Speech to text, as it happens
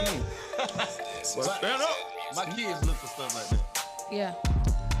Stand up. My kids look for stuff like that. Yeah.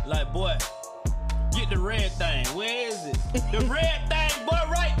 Like, boy, get the red thing. Where is it? The red thing, boy,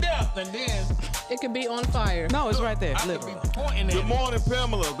 right there. And then it could be on fire. No, it's right there. I could Literally. be pointing at Good morning,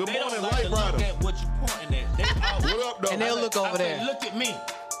 Pamela. Good They morning, don't like Light to look Rider. at what you pointing at. They What up, though? And they'll look over there. Look at me.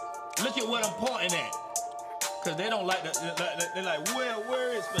 Look at what I'm pointing at. Cause they don't like that. They're like,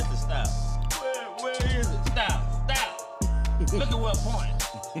 where is Mr. Style? Where is it? Style. Look at where I'm pointing.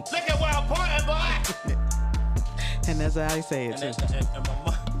 Look at where I'm pointing, boy. And that's how he say it, And, too. and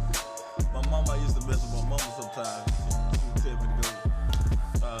my mama used to mess with my mama sometimes. She would tell me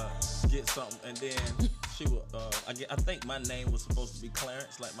to go get something, and then she would. I think my name was supposed to be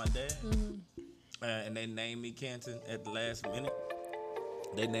Clarence, like my dad, and they named me Canton at the last minute.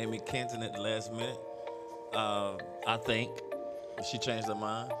 I think she changed her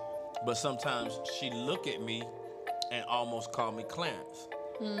mind, but sometimes she look at me and almost call me Clarence.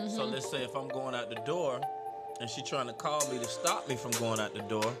 So let's say if I'm going out the door and she trying to call me to stop me from going out the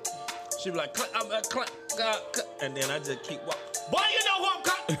door, she be like, and then I just keep walking. Boy, you know who I'm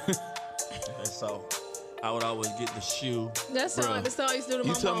calling. And so I would always get the shoe. That sound like the song I used to do to my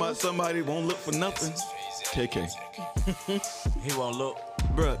You talking mom. about somebody won't look for nothing? KK. He won't look.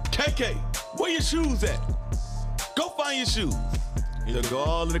 Bruh, KK, where your shoes at? Go find your shoes. They'll go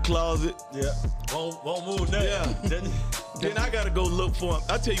all in the closet. Yeah. Won't move now. Yeah. Then I gotta go look for him.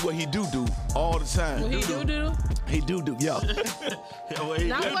 I tell you what he do all the time. What he do? He do, yeah.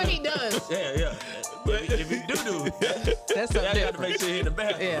 Not what he does. Yeah. If he do, That's something I gotta make different. sure he in the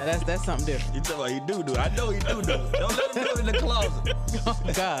bathroom. Yeah, that's something different. You talking about he do. I know he do. Don't let him do it in the closet. Oh,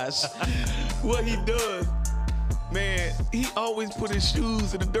 gosh. What he does, man, he always put his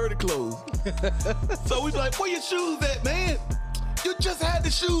shoes in the dirty clothes. So we be like, where your shoes at, man? You just had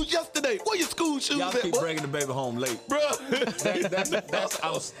the shoes yesterday. Where your school shoes Y'all at? keep bringing the baby home late. Bruh.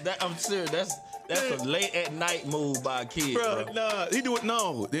 I'm serious. That's a late at night move by a kid, bro. Bruh, nah, he do it.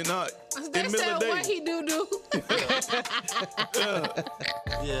 No, they're not. They In the middle said of the what day. he do.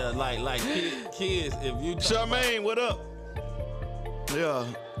 Yeah, like kids. If you Charmaine, what up? Yeah.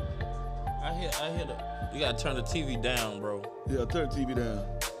 I hear the. You gotta turn the TV down, bro. Yeah, turn the TV down.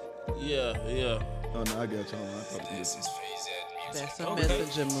 Yeah. Oh, no, I got you on. I thought you was- That's a Okay.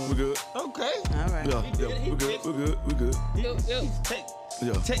 messenger We move. good? Okay. All right. Yeah, did it. we good.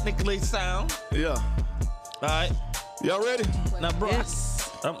 Yeah. Technically sound. Yeah. All right. Y'all ready? Now, bro. Yes.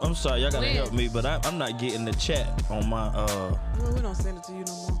 I'm sorry, y'all gotta When? help me, but I'm not getting the chat on my Well, we don't send it to you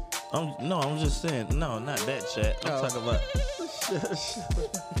no more. I'm just saying, no, not that chat. I'm Oh. talking about.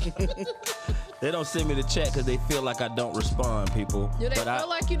 They don't send me the chat because they feel like I don't respond, people. Do they but feel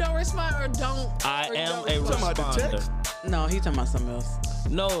like you don't respond or don't? I or am don't a respond? Talking about the responder. text? No, he talking about something else.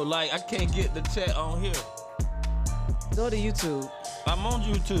 No, like I can't get the chat on here. Go to YouTube. I'm on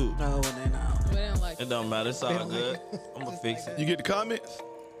YouTube. No, well, then no. They don't like It don't matter. It's all good. I'm gonna fix it. You get the comments?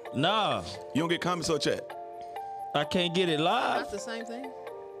 Nah, You don't get comments or chat? I can't get it live. That's the same thing.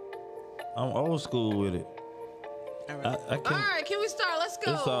 I'm old school with it. All I right. can't. All right, can we start? Let's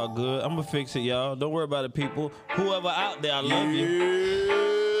go. It's all good. I'm gonna fix it, y'all. Don't worry about it, people. Whoever out there, I love you.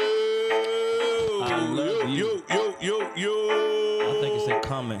 I love you. Yo. I think it's a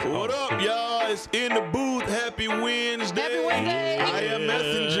comment. What Oh, up, y'all? It's in the booth. Happy Wednesday. Happy Wednesday. I am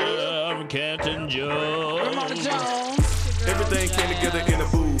Messenger. I'm Captain Joe. Ramona Jones. Everything came together in the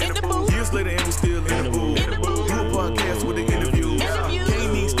booth. Years later, and we still in the booth. Do a podcast with the interview. Can't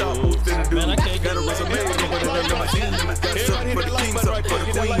even stop what's in the do. Man, I can't Got a get resume, but my team. Got something for the king, something for the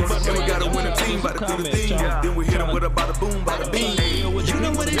queen. And we gotta win a team by the thing. Then we hit them with a bada boom, bada bing. You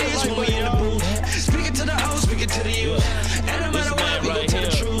know what it is when we in the booth. Speaking to the old, speaking to the youth. And no matter what, we gon' tell the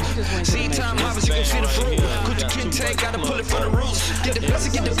truth. See time harvest, you gon' see the fruit. Put the kid tank, gotta pull it from the roots. Get the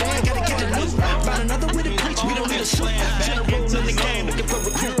best, get the bag, gotta get the loot. Find another with a preach, we don't need a suit. General in the game, looking for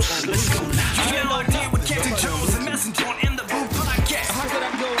recruits. Let's go now. You know what I did with Captain Jones and Messenger on In the Booth podcast. How could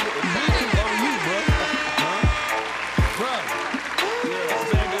I go with beating on you, bro? Bro. You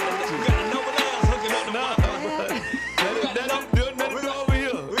got the noble ass looking at the Nothing over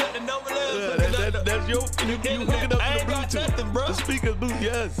here. We got the noble ass looking at the That's your, you hook it up I to ain't the got Bluetooth. nothing, bro. The speaker's Bluetooth,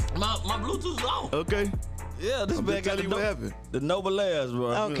 yes. My Bluetooth's on. Okay. Yeah, this I'm man just got telling you what happened. the noble ass, bro.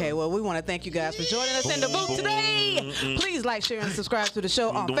 Okay, well, we want to thank you guys for joining us in the booth today. Please like, share, and subscribe to the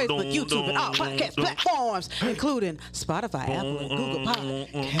show on Facebook, YouTube, and all podcast platforms, including Spotify, Apple, and Google Podcast.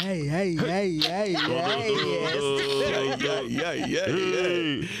 Hey. Yeah.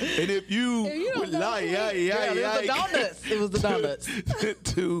 And if you would like, It was the donuts.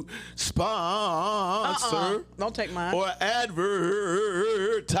 to sponsor Don't take mine. or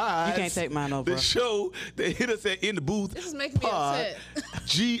advertise You can't take mine over. the show, then hit us at In the Booth. This is making me pod,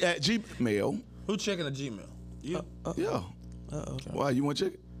 upset. Gmail. Who checking the Gmail? You? Yeah. Why you want to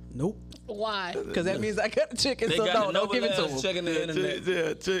check it? Nope. Why? Because that means I got the chicken, They so got no, the don't give it to Noble him. checking the internet.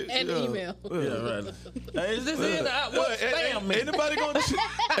 Yeah, check. And email. Yeah, right. Hey, is this in? What spam mean? Ain't nobody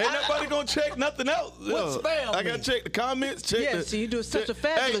gonna check nothing else. What spam I gotta mean? check the comments. Check Yes, the, you do such a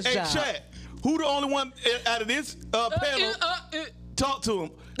fabulous hey, job. Hey, chat. Who the only one out of this panel? Talk to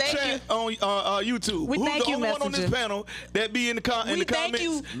him. Thank Chat on YouTube. We Who's thank the you, only one on this Messenger. panel that be in the We thank comments?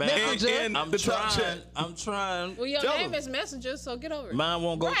 you, Man, Messenger. and I'm the top trying. chat. I'm trying. Well, your Tell name them. is Messenger, so get over it. Mine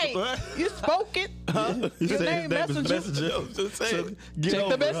won't go. Right. You spoke it. You Your said name Messenger. I'm just saying. Check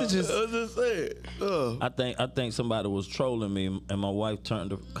the messages. I'm just saying. I think somebody was trolling me, and my wife turned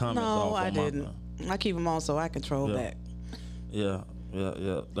the comments off. No, on I my didn't. I keep them on so I control Yeah. back. Yeah.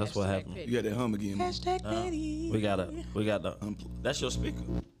 That's what Hashtag happened. petty. You got that hum again. Man. Hashtag petty. We got the. That's your speaker.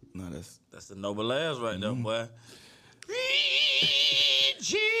 No, that's That's the Noble Ass right there, boy.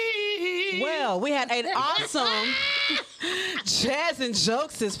 Well, we had an awesome jazz and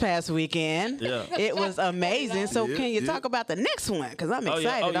jokes this past weekend. Yeah. It was amazing. So Yeah, can you yeah. talk about the next one? Because I'm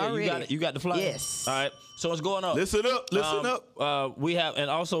excited already. You got it. You got the flyer. Yes. All right. So what's going on? listen up. Listen up. We have, and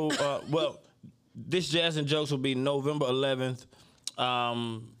also, this Jazz and Jokes will be November 11th.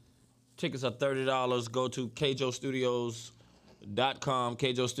 Tickets are $30. Go to KJOstudios.com,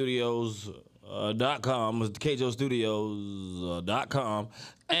 KJOstudios.com, KJOstudios.com,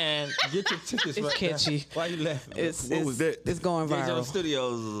 and get your tickets. It's right catchy. now. Why you laughing? What was that? It's going viral.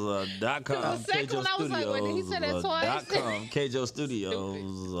 KJOstudios.com, The second one, I was like, wait, did he say that twice?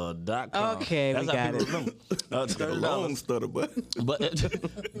 KJOstudios.com. Okay, we That's how got people it. remember. A long $30. stutter, but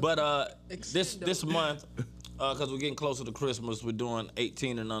But this month, because we're getting closer to Christmas, we're doing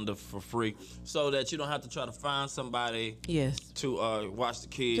 18 and under for free, so that you don't have to try to find somebody Yes. to watch the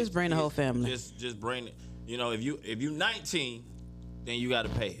kids. Just bring the whole family. Just bring it. You know, if you 19, then you got to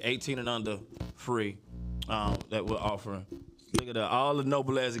pay. 18 and under free. That we're offering. Look at that, all the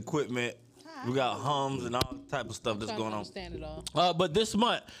Noble Ass equipment. We got hums and all type of stuff that's Trying going to on. understand it all. But this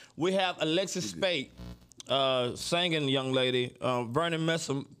month we have Alexis Spate, singing young lady. Vernon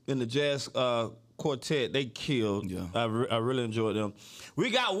Messam in the jazz quartet. They killed. Yeah. I really enjoyed them. We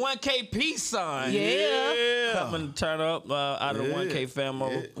got 1KP son. Yeah. Coming to turn up out of the Yeah. 1K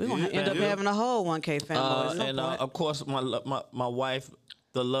family. We're going to end up having a whole 1K family. at some And point. of course my wife,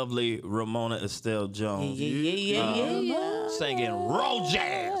 the lovely Ramona Estelle Jones, yeah. singing raw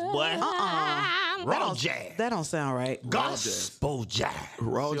jazz, boy. Raw jazz. That don't sound right. Gospel jazz.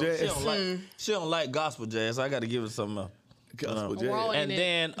 Raw jazz. She don't like gospel jazz. So I got to give her some. Gospel Raw jazz. in And it.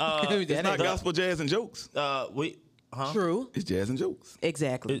 then It's not gospel jazz and jokes. True. It's jazz and jokes.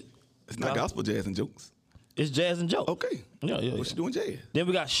 Exactly. It's not gospel jazz and jokes. it's jazz and joke. Okay. Yeah. What you doing, jazz? Then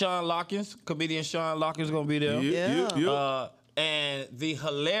we got Sean Lockins, comedian Sean Lockins gonna be there. Yeah. And the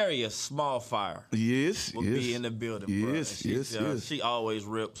hilarious Small Fire Yes. will yes. be in the building. Bruh. Yes. And Yes. she always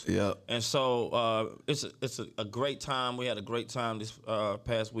rips. Yeah. And so it's a great time. We had a great time this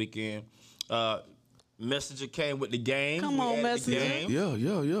past weekend. Messenger came with the game. Come We on, added the Messenger. game. Yeah.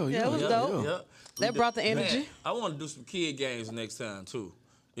 Yeah, it was dope. Yeah. That brought the energy. Man, I want to do some kid games next time too.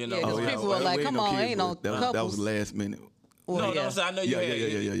 You know, Yeah, 'cause people were like, we come ain't on, kids, ain't no but that was couples. last minute. Well, no, yeah. I'm saying I know you Yeah, had yeah.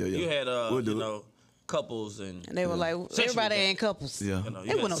 you had We'll do you it. know couples and And they were like, Sexual everybody game. ain't couples. Yeah. you know,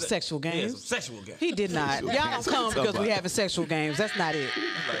 It wasn't no sexual Yeah, games. some sexual games. He did not. Y'all don't come because we having sexual games. That's not it.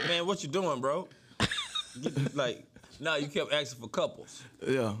 Like, man, what you doing, bro? Like, no, you kept asking for couples.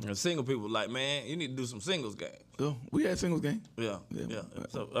 Yeah. And single people like, man, you need to do some singles game. So we had singles game. Yeah. Yeah.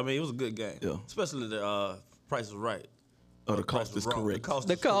 So I mean, it was a good game. Yeah. Especially the Price is Right. Oh, the cost is Wrong. correct.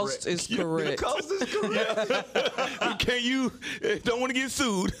 The cost is correct. The cost is correct. Can you don't want to get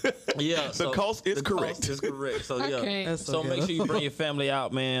sued? Yeah, the cost is correct. Cost is correct. So yeah, can't. That's so so make good. sure you bring your family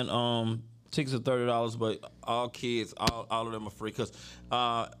out, man. Tickets are $30, but all kids, all of them are free. Cause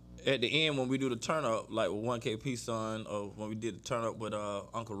at the end when we do the turn up, like with 1KP son, or when we did the turn up with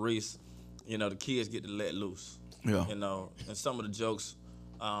Uncle Reese, you know, the kids get to let loose. Yeah. You know, and some of the jokes,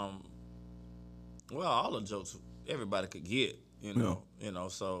 well, all the jokes everybody could get. You know.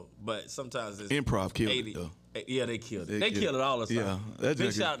 So, but sometimes it's Improv killed it, 80. though. Yeah, they killed it. They They killed killed it. it all the time. Yeah, that Big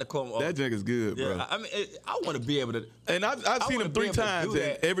junk shout is- out to Cuomo. That junk is good, Yeah, bro. I mean, I want to be able to. And I've seen wanna them be 3 able to times, do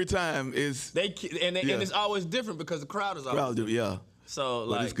and that. every time is They and Yeah. it's always different because the crowd is always crowd. different. Yeah. So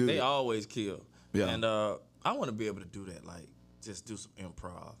But it's like good. they always kill. Yeah. And I want to be able to do that. Like just do some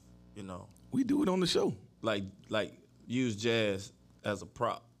improv. You know, We do it on the show. like use jazz as a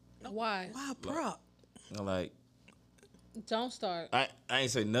prop. Why? Wow, prop. You know, like Don't start. I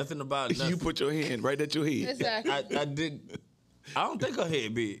ain't say nothing about nothing. You put your hand right at your head. Exactly. I did. I don't think her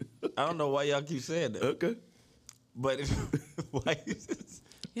head big. I don't know why y'all keep saying that. Okay. But why?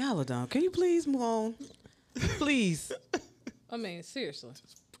 Y'all are dumb. Can you please move on? Please. I mean, seriously.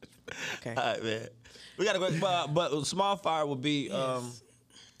 Okay. All right, man. We gotta go. But Small Fire will be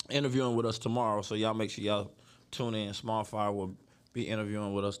interviewing with us tomorrow, so y'all make sure y'all tune in. Small Fire will be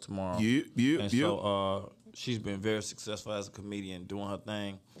interviewing with us tomorrow. Yeah. So she's been very successful as a comedian, doing her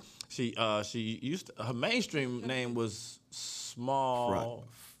thing. She her mainstream name was Small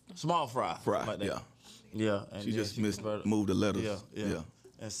Fry. Fry, like that. yeah. Yeah. And She then just converted- moved the letters. Yeah.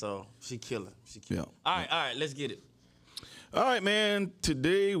 And so she killing. Yeah. All right, let's get it. All right, man.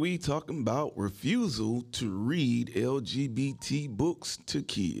 Today we talking about refusal to read LGBT books to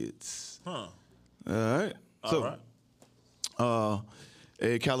kids. Huh. All right. All right.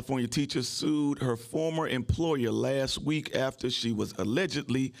 A California teacher sued her former employer last week after she was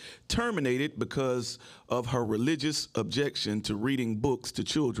allegedly terminated because of her religious objection to reading books to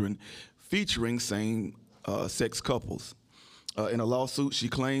children featuring same-sex couples. In a lawsuit, she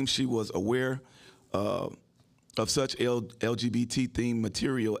claims she was aware of such LGBT-themed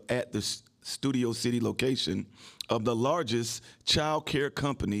material at the Studio City location of the largest child care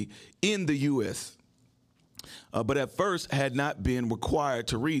company in the U.S., but at first had not been required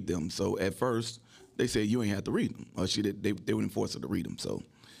to read them. So at first, they said you ain't have to read them. Or they wouldn't force her to read them. So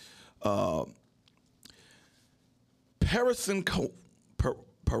Parisenkova,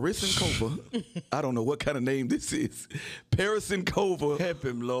 I don't know what kind of name this is. Parisenkova. Help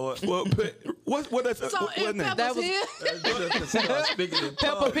him, Lord. Well, what that's So what if name? Peppa's here,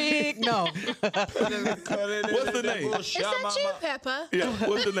 Peppa Pig? No. What's the name? is that you, Peppa? Yeah,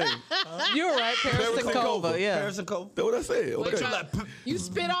 what's the name? You're right. Parisenkova. Yeah. Parisenkova. That's what I said. Okay. You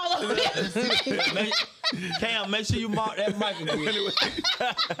spit all over it. Cam, make sure you mark that mic again. Get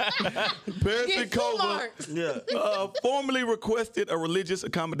full Parisenkova marks. Yeah. formally requested a religious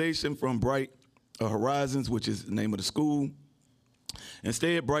accommodation from Bright Horizons, which is the name of the school.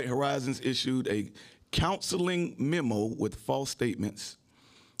 Instead, Bright Horizons issued a counseling memo with false statements,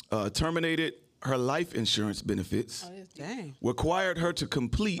 terminated her life insurance benefits, Dang. required her to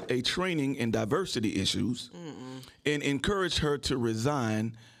complete a training in diversity issues, and encouraged her to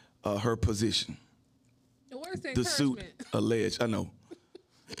resign her position. Where's the The suit encouragement? alleged, I know.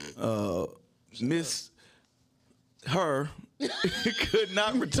 Miss Her could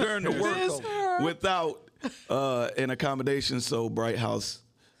not return to work without an accommodation, so Bright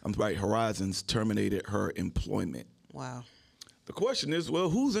Horizons terminated her employment. Wow. The question is, well,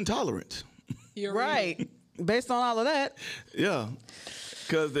 who's intolerant? You're Right. Based on all of that. Yeah,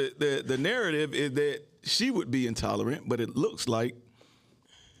 because the narrative is that she would be intolerant, but it looks like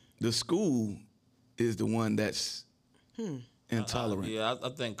the school is the one that's intolerant. Yeah, I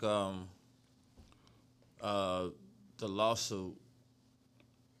think the lawsuit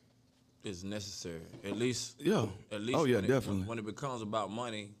is necessary. At least. Yeah. At least. Oh, yeah, when definitely. When it becomes about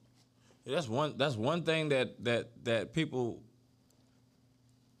money, that's one thing that people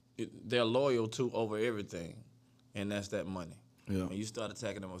they're loyal to over everything, and that's that money. Yeah. And you start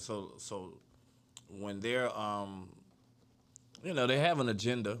attacking them, so when they're they have an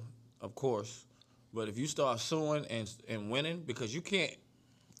agenda, of course, but if you start suing and winning, because you can't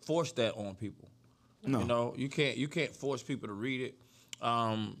force that on people. No. You know, you can't force people to read it.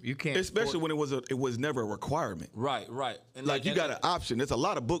 You can't, Especially when it was never a requirement. right. And Like you got an option. There's a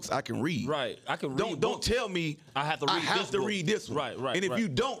lot of books I can read. right. I can read. Don't books. tell me I have to read this book. read this one. Right. And if you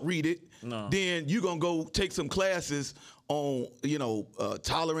don't read it, No. then you're gonna go take some classes on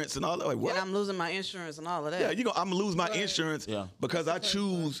tolerance and all that. Like what? And I'm losing my insurance and all of that. Yeah, I'm gonna lose my insurance Yeah. because I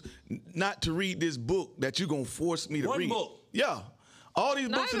choose not to read this book that you're gonna force me to One read. book. Yeah. All these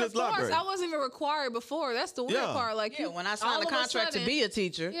Not books in even this library. forced. I wasn't even required before. That's the weird Yeah. part. Like Yeah, when I all signed the of a contract to sudden- be a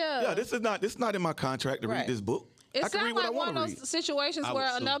teacher. Yeah. Yeah, this is not in my contract to Right. read this book. It I can read sounds what I like want one to of read. those situations I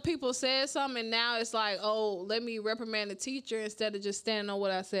where would enough people said something, and now it's like, oh, let me reprimand the teacher instead of just standing on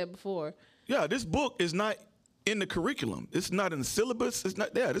what I said before. Yeah, this book is not in the curriculum. It's not in the syllabus. It's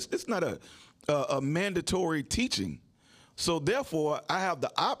not there. It's not a mandatory teaching. So therefore, I have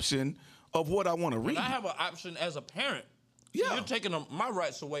the option of what I want to read. And I have an option as a parent. Yeah. You're taking my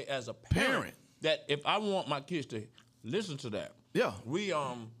rights away as a parent. Parent. That if I want my kids to listen to that. Yeah. We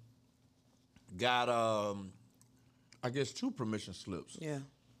got I guess 2 permission slips Yeah.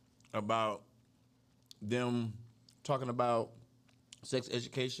 about them talking about sex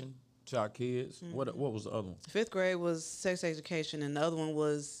education to our kids. Mm-hmm. What was the other one? 5th grade was sex education, and the other one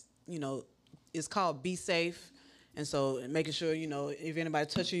was, it's called Be Safe. And so making sure, if anybody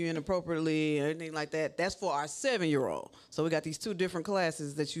touching you inappropriately or anything like that, that's for our 7-year-old. So we got these 2 different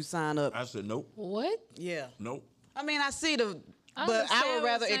classes that you sign up. I said nope. What? Yeah. Nope. I mean, I see the, I but I understand would what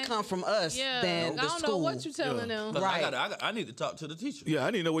rather you're it saying. come from us Yeah, than I the don't school. know what you telling them. But Right. I need to talk to the teacher. Yeah,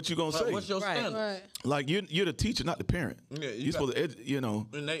 I need to know what you're gonna say. What's your Right. standard? Right. Like you're the teacher, not the parent. Yeah, you're supposed to, you know.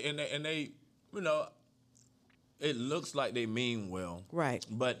 And they, you know, it looks like they mean well. Right.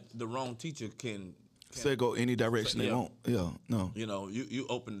 But the wrong teacher can Say go any direction they Yeah. want. Yeah, no. you know, you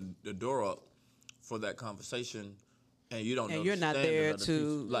open the door up for that conversation, and you don't know. And the you're not standard there of the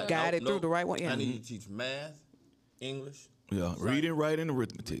to teacher. guide it through the right way. Yeah. I need to teach math, English. Yeah, reading, writing,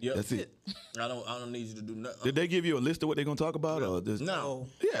 arithmetic. Yep. That's it. I don't need you to do nothing. Did they give you a list of what they're gonna talk about, or just No.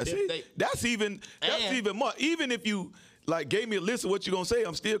 Yeah, If see, they- that's even And- more. Even if you like gave me a list of what you're gonna say,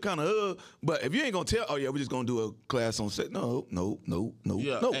 I'm still kind of But if you ain't gonna tell, oh yeah, we're just gonna do a class on set. No.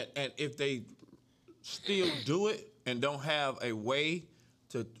 Yeah, and if they still do it and don't have a way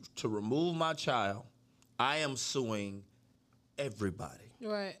to remove my child, I am suing everybody.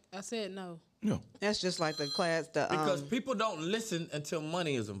 Right. I said no. Yeah. That's just like the class. Because people don't listen until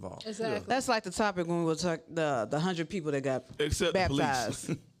money is involved. Exactly. That's like the topic when we were talking the 100 people that got Except the baptized.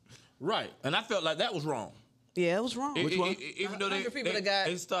 police. Right. And I felt like that was wrong. Yeah, it was wrong. Which one? Even though 100 people that got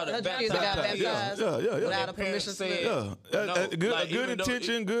they started 100 kids that got baptizing. baptized Yeah. without a Their permission parents slip. said- Yeah, No, a good like, even though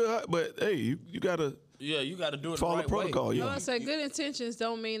intention, good, but hey, you gotta Yeah, you got to do it follow the right protocol. way. You know Yeah. what I'm saying? Good intentions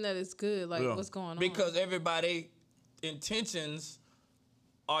don't mean that it's good. Like, Yeah. what's going on? Because everybody intentions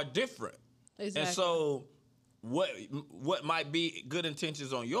are different. Exactly. And so what might be good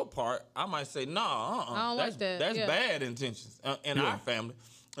intentions on your part, I might say, no, I don't like that. That's Yeah. bad intentions in our family.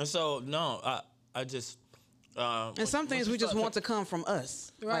 And so, no, I just... And some things we just want to come from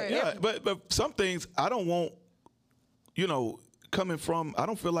us. Right. Yeah, but some things I don't want, coming from, I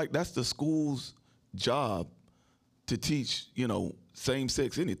don't feel like that's the school's job to teach, same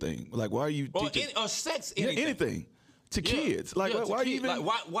sex anything. Like, why are you teaching or sex, Yeah, anything. anything to kids? Like, Yeah, why are you kids. even?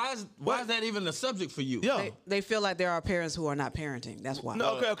 Like, why is that even a subject for you? Yeah. They feel like there are parents who are not parenting. That's why.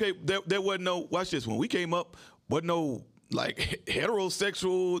 No, okay. There wasn't no. Watch this. When we came up, wasn't no like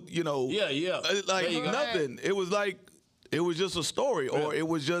heterosexual. Yeah. Like There you go. nothing. It was like it was just a story, or it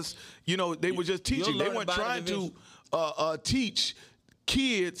was just they were just teaching. They learn weren't about it trying to teach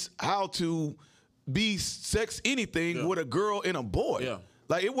kids how to be sex anything with a girl and a boy. Yeah.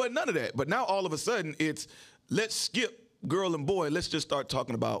 Like it wasn't none of that. But now all of a sudden it's let's skip girl and boy. Let's just start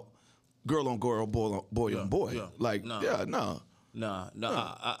talking about girl on girl, boy on boy. yeah. Like No. no. No,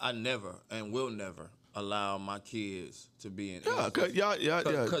 I never and will never allow my kids to be in. Yeah, cause yeah.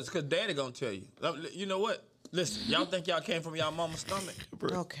 Because daddy gonna tell you. You know what? Listen, y'all think y'all came from y'all mama's stomach?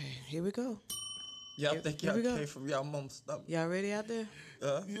 Okay, here we go. Y'all think here y'all we go. came from y'all mama's stomach? Y'all ready out there?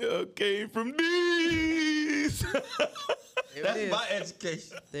 Yeah, came from these. There it That's is. my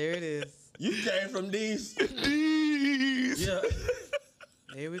education. There it is. You came from these. These. Yeah,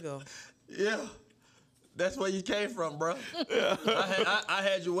 Here we go. yeah. That's where you came from, bro. I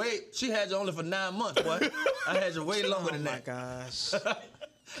had you wait. She had you only for 9 months, boy. I had you way longer Oh than my that. gosh.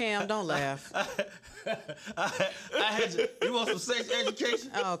 Cam, don't laugh. I had you. You want some sex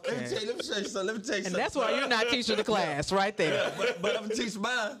education? Okay. Let me tell you something. Let me tell you And something. that's why you're not teaching the class right there. But I'm gonna teach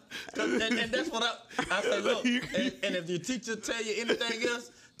mine, and that's what I say. Look, and if your teacher tell you anything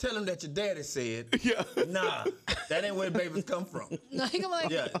else, tell him that your daddy said. Yeah. Nah, that ain't where babies come from. No, he gonna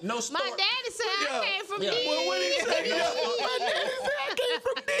be like, Yeah, no story. my daddy said I came from Yeah. these. Well, what did he say? Yeah, my daddy said I came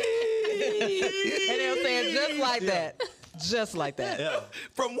from these. And they'll say it just like that. Just like that. Yeah.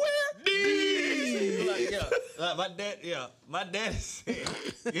 From where? These. Like my daddy said,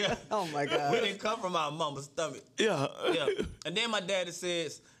 yeah. Oh my God. We didn't come from our mama's stomach. Yeah. Yeah. And then my daddy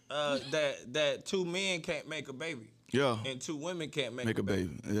says that 2 men can't make a baby. Yeah. And 2 women can't make Make a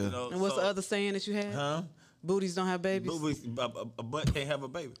baby. Yeah. You know, And what's so- the other saying that you had? Huh? Booties don't have babies. Boobies, a butt can't have a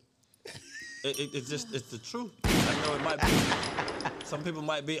baby. It's the truth. I know it might be. Some people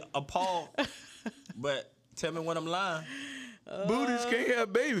might be appalled, but tell me when I'm lying. Booties can't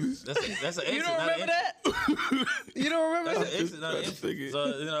have babies. That's an exit. You don't not an remember that? You don't remember That's that? an exit, not an trying to figure exit. So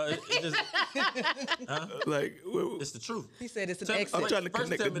it just Like, it's the truth. He said it's an Tell me- exit. I'm trying to first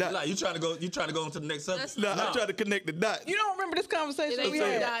connect tell the me dots. lie. You trying to go into the next subject? nah, I'm trying to connect the dots. You don't remember this It conversation ain't we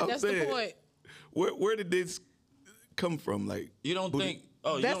gonna had? die. I'm That's the saying. point. Where did this come from? Like, You don't booty- think?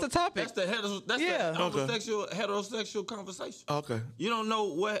 Oh, you That's don't- the topic. That's the Yeah. heterosexual conversation. Okay. You don't know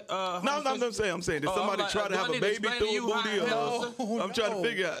what? No, I'm saying, did Oh, somebody I'm like, try to do I have a need to baby explain through to a you booty? how Or I'm trying to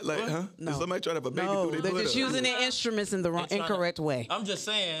figure out, like, huh? No. Did somebody try to have a baby No, through they're their just butt? using their instruments in the wrong, trying to- incorrect way. I'm just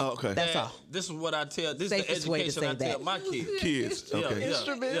saying. Oh, okay. That's that all. This is what I tell. This is the Safest way to education say I tell that. my kids. Kids. Okay.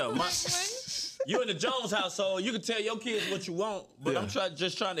 You in the Jones household, you can tell your kids what you want, but I'm Yeah.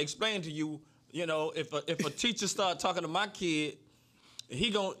 just trying to explain to you. You know, if a teacher start talking to my kid, she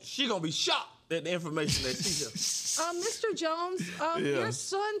gonna be shocked. the information that she just. Mr. Jones, your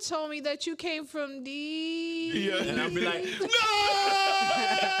son told me that you came from D. Yeah. And I'll be like,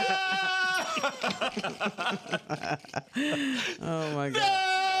 Oh my God.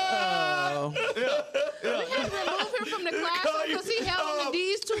 Oh. We had to remove him from the classroom because he held on the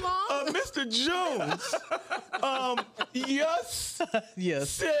D's too long. Mr. Jones, Yes.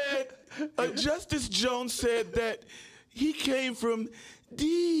 said, Justice Jones said that he came from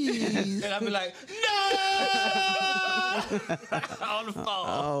D's. and I'll be like, no! On the phone.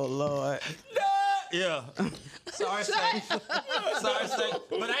 Oh Lord. Yeah. Sorry, State. Sorry, State.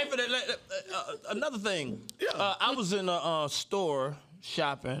 But I ain't for that. Another thing. Yeah. I was in a store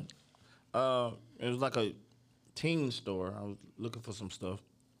shopping. It was like a teen store. I was looking for some stuff.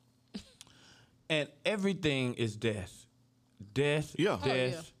 And everything is death. Death, Yeah.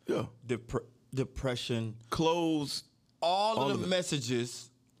 death, Yeah. depression. Clothes, All All of of the it. messages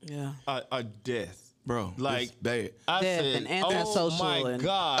Yeah. are death. bro. Like, it's bad. I Death said, and antisocial oh my and-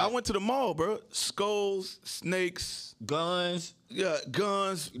 God. I went to the mall, bro. Skulls, snakes, Guns,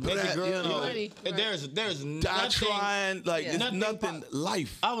 guns, baby black, girl. you know, Money. And there's die nothing. trying, like Yeah. it's Nothing nothing pop-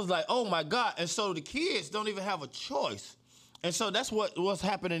 life. I was like, oh my God. And so the kids don't even have a choice. And so that's what's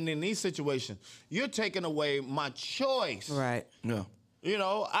happening in these situations. You're taking away my choice. Right. Yeah. You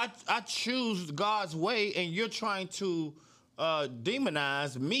know, I choose God's way, and you're trying to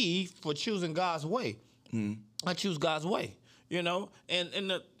demonize me for choosing God's way. I choose God's way. You know, and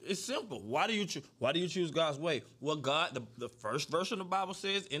it's simple. Why do you choose God's way? Well, God, the first verse of the Bible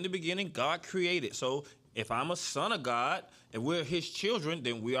says, in the beginning, God created. So if I'm a son of God, and we're His children,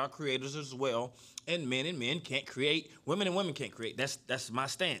 then we are creators as well. And men can't create. Women and women can't create. That's my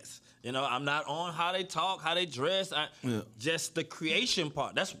stance. You know, I'm not on how they talk, how they dress. Just the creation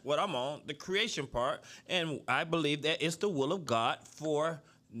part. That's what I'm on, the creation part. And I believe that it's the will of God for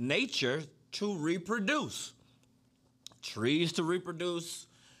nature to reproduce. Trees to reproduce,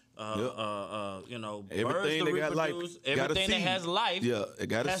 you know, Everything birds to that got life, reproduce. got a Everything that seed. has life Yeah, it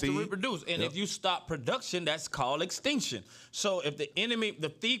got a has seed. to reproduce. And if you stop production, that's called extinction. So if the enemy, the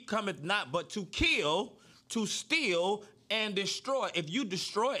thief cometh not but to kill, to steal, and destroy. If you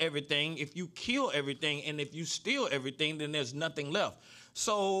destroy everything, if you kill everything, and if you steal everything, then there's nothing left.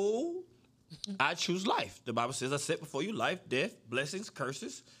 So I choose life. The Bible says, I set before you life, death, blessings,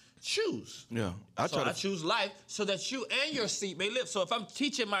 curses. Choose. Yeah. I So try I to choose life so that you and your seed may live. So if I'm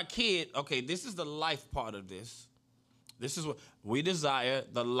teaching my kid, okay, this is the life part of this. This is what we desire,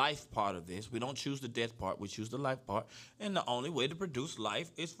 the life part of this. We don't choose the death part, we choose the life part. And the only way to produce life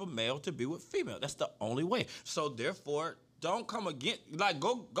is for male to be with female. That's the only way. So therefore, don't come again. Like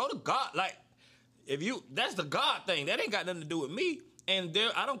go to God. Like if you, that's the God thing. That ain't got nothing to do with me. And there,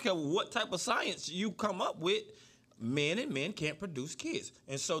 I don't care what type of science you come up with. Men and men can't produce kids.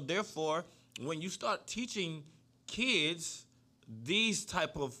 And so therefore, when you start teaching kids these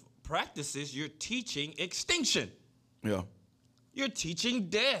type of practices, you're teaching extinction. Yeah. You're teaching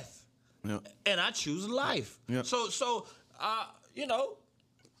death. Yeah. And I choose life. Yeah. So you know,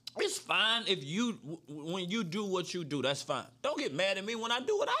 it's fine if when you do what you do, that's fine. Don't get mad at me when I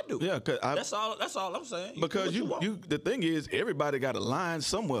do what I do. Yeah, 'cause that's all I'm saying. Because do what want. the thing is, everybody got a line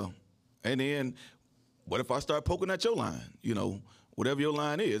somewhere. And then what if I start poking at your line? You know, whatever your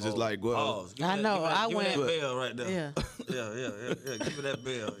line is, it's like, well, Pause. Give me I that- know, give me that- I give me went- that bell right there. Yeah. Yeah. Give me that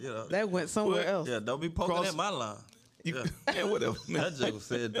bell. You know. That went somewhere else. Yeah, don't be poking Cross- at my line. you, yeah, whatever. That joke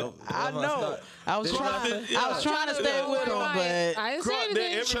said don't. I know. I was trying. Yeah. I was trying to stay with him, but I didn't say Cross-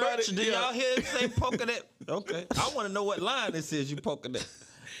 anything. everybody- Church, do y'all hear it say poking at? Okay. I want to know what line this is you poking at.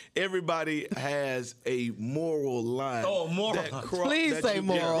 Everybody has a moral line. Oh, moral. Please that say you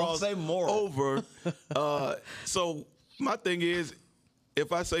moral. cross Say moral. Over. So my thing is,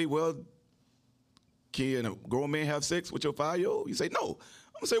 if I say, well, can a grown man have sex with your 5-year-old? You say no.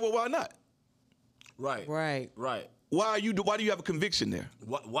 I'm gonna say, well, why not? Right. right. Why do you have a conviction there?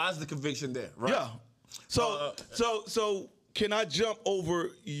 Why is the conviction there? Right. Yeah. So so can I jump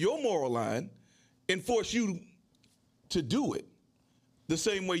over your moral line and force you to do it the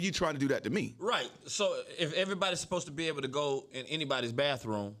same way you trying to do that to me? Right. So if everybody's supposed to be able to go in anybody's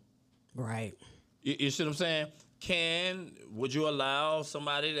bathroom, Right. you see what I'm saying? Would you allow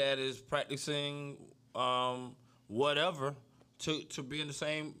somebody that is practicing whatever to be in the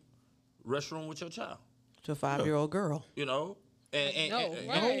same restroom with your child? To a 5-year-old girl. You know, and No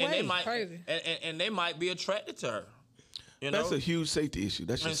they way. might Crazy. and they might be attracted to her. You know, That's a huge safety issue.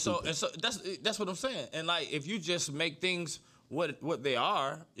 That's and just so stupid. that's what I'm saying. And like if you just make things what they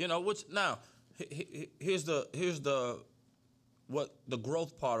are, you know, which now here's the what the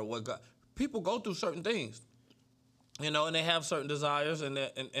growth part of what God, people go through certain things. You know, and they have certain desires, and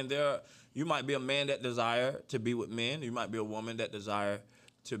you might be a man that desire to be with men. You might be a woman that desire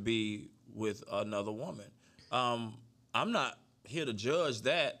to be with another woman. I'm not here to judge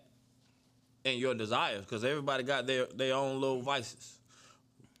that and your desires, because everybody got their own little vices.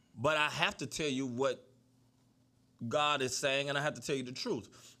 But I have to tell you what God is saying, and I have to tell you the truth.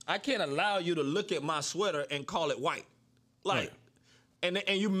 I can't allow you to look at my sweater and call it white. Like, and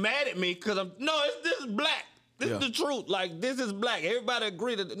you mad at me because this is black. This is the truth. Like, this is black. Everybody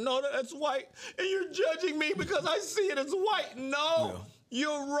agree that, no, that's white. And you're judging me because I see it as white. No, you're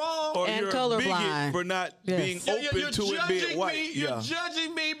wrong. Or And you're colorblind. a bigot for not being open to it being white. You're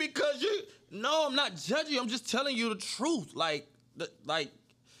judging me because no, I'm not judging you. I'm just telling you the truth. It's like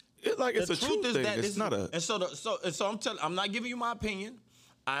it's the a truth truth is thing. that It's not a. And so I'm not giving you my opinion.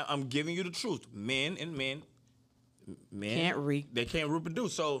 I'm giving you the truth. Men Can't they can't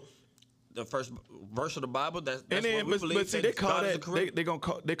reproduce. So the first verse of the Bible, that's And then, what we believe. but see, they call God is that the creator.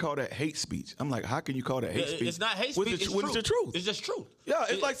 they call that hate speech. I'm like, how can you call that hate speech? It's not hate When speech. It's the truth. It's just truth. Yeah,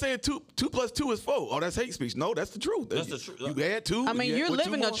 it's like saying two plus two is 4. Oh, that's hate speech. No, that's the truth. That's the truth. You add 2. I mean, you you're put 2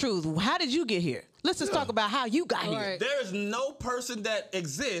 living the more. truth. How did you get here? Let's just talk about how you got here. Right. There is no person that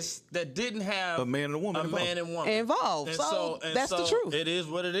exists that didn't have A man and a woman involved. man and woman Involved. And So and that's the truth. It is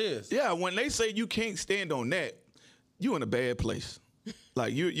what it is. Yeah, when they say you can't stand on that, you're in a bad place.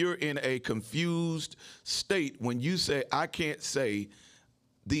 Like you're in a confused state when you say I can't say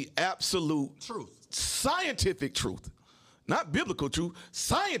the absolute Truth. scientific truth, not biblical truth,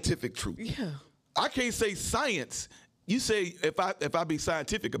 scientific truth. Yeah. I can't say science. You say if I be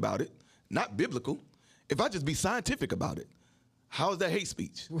scientific about it, not biblical. If I just be scientific about it, how is that hate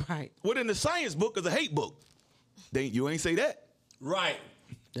speech? Right. What in the science book is a hate book? You ain't say that. Right.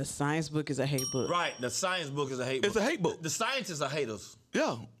 The science book is a hate book. Right. The science book is a hate book. It's a hate book. The scientists are haters.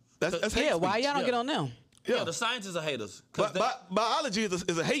 Yeah, that's hate Yeah, why speech. y'all don't Yeah. get on them? Yeah, the scientists are haters. But biology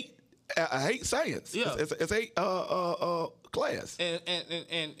is a hate science. Yeah. It's a class.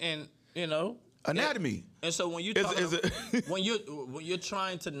 and you know, Anatomy. And so when you when you're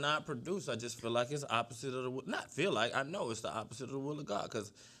trying to not produce, I just feel like it's opposite of the not feel like I know it's the opposite of the will of God,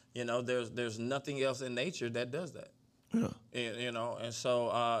 because you know there's nothing else in nature that does that. Yeah. And, you know, and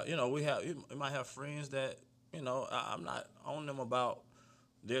so you know we might have friends that you know I'm not on them about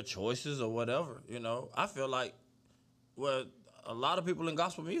their choices or whatever. You know, I feel like a lot of people in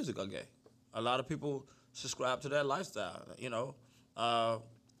gospel music are gay. A lot of people subscribe to that lifestyle. You know.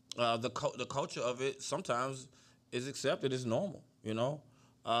 The culture of it sometimes is accepted as normal, you know.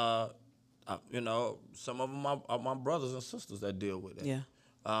 You know, some of them are my brothers and sisters that deal with it. Yeah.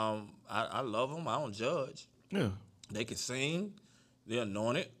 I love them. I don't judge. Yeah. They can sing. They're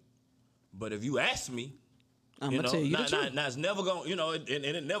anointed. But if you ask me, I'm going to tell you the truth. now it's never going to, you know, and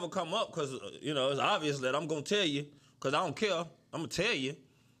it never come up because, you know, it's obvious that I'm going to tell you because I don't care. I'm going to tell you.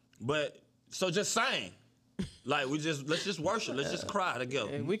 But so just sing. Like let's just worship. Let's just cry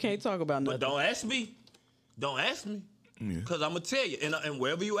together. We can't talk about nothing. But don't ask me. Don't ask me. Because I'm going to tell you. And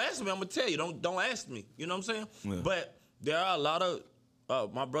wherever you ask me, I'm going to tell you. Don't ask me. You know what I'm saying? Yeah. But there are a lot of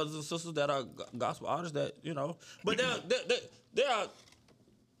my brothers and sisters that are gospel artists that, you know. But there are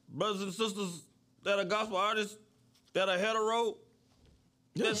brothers and sisters that are gospel artists that are hetero.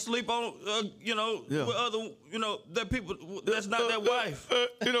 That sleep on, you know, with other, you know, that people, that's not their wife.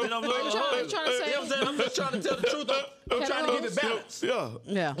 You know, You know what I'm saying? What you trying to say? You know what I'm saying? I'm just trying to tell the truth. I'm trying to give it balance.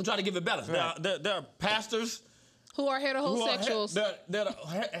 Yeah. I'm trying to give it balance. There are pastors Who are heterosexuals? that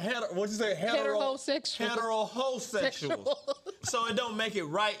are what'd you say? Heterosexual. Heterosexual. So it don't make it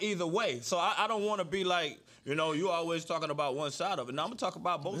right either way. So I don't want to be like, you know, you always talking about one side of it. Now I'm gonna talk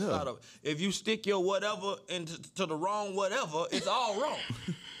about both sides of it. If you stick your whatever into the wrong whatever, it's all wrong.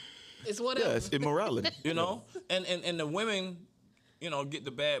 It's whatever. Yeah, it's immorality. You know, and the women, you know, get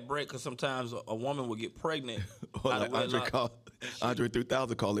the bad break because sometimes a woman will get pregnant. Or out like of wedlock. Andre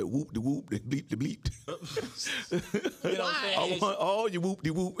 3000 call it whoop de whoop, de bleep de bleep. You know what I'm I saying? want all you whoop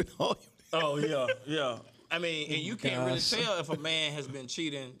de whoop and all you. Oh yeah. I mean, and you can't really tell if a man has been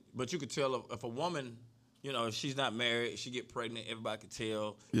cheating, but you could tell if a woman, you know, if she's not married, she get pregnant, everybody could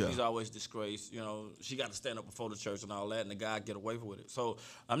tell. Yeah. She's always disgraced. You know, she got to stand up before the church and all that, and the guy get away with it. So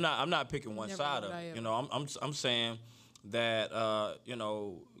I'm not picking one Never side would of I it. ever. You know, I'm saying that you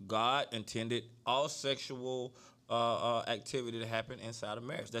know, God intended all sexual activity to happen inside of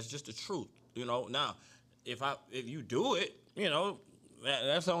marriage. That's just the truth. You know, now if you do it, you know,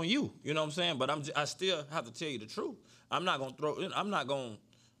 that's on you. You know what I'm saying? But I still have to tell you the truth. I'm not gonna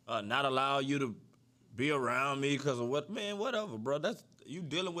not allow you to be around me because of whatever, bro. That's you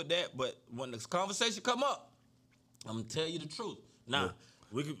dealing with that. But when this conversation come up, I'm gonna tell you the truth. Nah,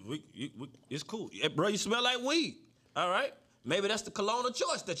 it's cool. Hey, bro, you smell like weed. All right. Maybe that's the cologne of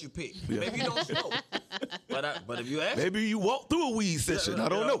choice that you pick. Maybe you don't smoke. But if you ask, Maybe you walk through a weed session. I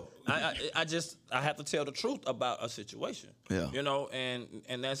don't know. I have to tell the truth about a situation. Yeah. You know,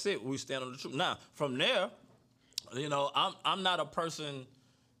 and that's it. We stand on the truth. Now, from there, you know, I'm not a person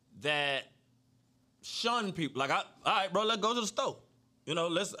that shun people. Like, all right, bro, let's go to the store. You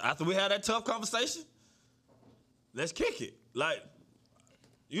know, after we had that tough conversation, let's kick it. Like,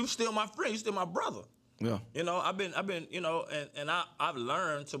 you still my friend, you still my brother. Yeah. You know, I've been, you know, and I've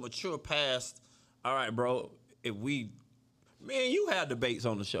learned to mature past. All right, bro. If me and you had debates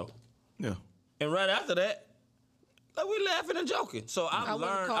on the show, Yeah. and right after that, like, we laughing and joking. So I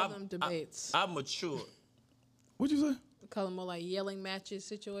wouldn't call them debates. I've matured. What'd you say? Call them more like yelling matches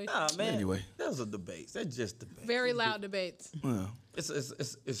situation. Nah, man. Anyway. Those are debates. They're just debates. Very loud debates. Yeah.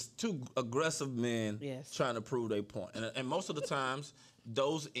 It's two aggressive men Yes. trying to prove their point, and most of the times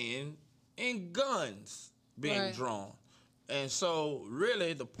those in guns being Right. drawn, and so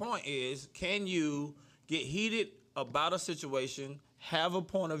really the point is, can you get heated about a situation, have a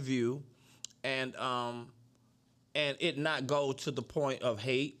point of view, and it not go to the point of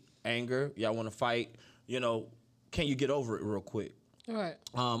hate, anger, y'all want to fight, you know? Can you get over it real quick? All right.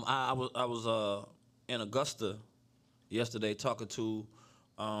 I was in Augusta yesterday talking to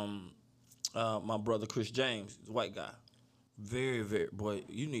my brother Chris James, he's a white guy. Very, very, boy,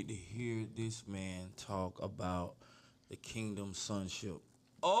 you need to hear this man talk about the kingdom sonship.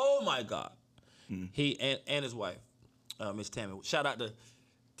 Oh my God. He and his wife, Miss Tammy. Shout out to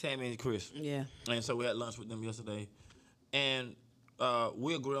Tammy and Chris. Yeah. And so we had lunch with them yesterday. And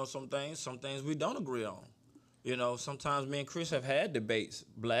we agree on some things we don't agree on. You know, sometimes me and Chris have had debates.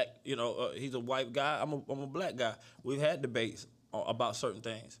 Black, you know, he's a white guy. I'm a black guy. We've had debates about certain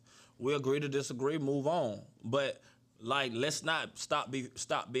things. We agree to disagree, move on. But like, let's not stop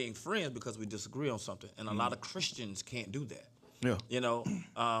being friends because we disagree on something. And a lot of Christians can't do that. Yeah. You know,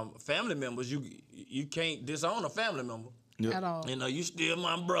 family members, you can't disown a family member. Yeah. At all. You know, you still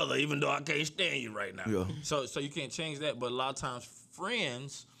my brother, even though I can't stand you right now. Yeah. So you can't change that. But a lot of times,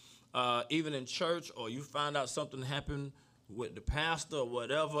 friends, even in church, or you find out something happened with the pastor or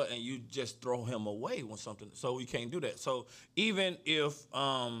whatever, and you just throw him away when something. So you can't do that. So even if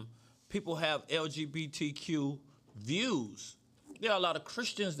people have LGBTQ views, there are a lot of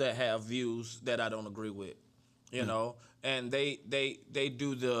Christians that have views that I don't agree with. You know, and they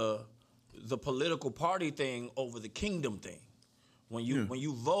do the political party thing over the kingdom thing. When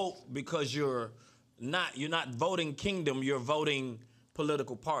you vote because you're not voting kingdom, you're voting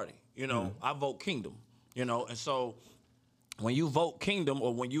political party. You know, I vote kingdom. You know, and so when you vote kingdom,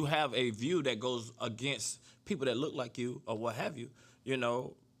 or when you have a view that goes against people that look like you or what have you, you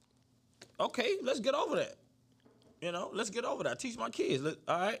know, okay, let's get over that. You know, let's get over that. I teach my kids.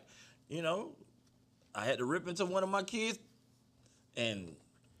 All right, you know, I had to rip into one of my kids and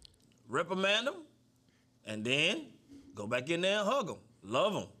reprimand them, and then go back in there and hug them,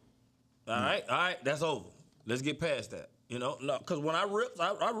 love them. All right, that's over. Let's get past that. You know, no, because when I rip,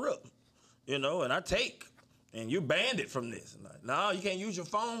 I rip. You know, and I take, and you're banned it from this. Like, no, you can't use your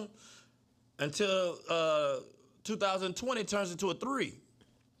phone until 2020 turns into a 3.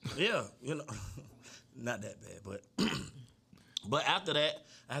 Yeah, you know, not that bad, but but after that,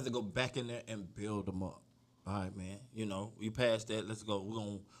 I have to go back in there and build them up. All right, man. You know, you passed that. Let's go. We're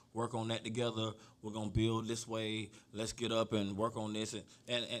gonna work on that together. We're gonna build this way. Let's get up and work on this.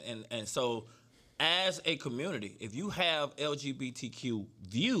 And so, as a community, if you have LGBTQ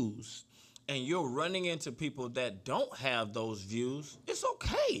views and you're running into people that don't have those views, it's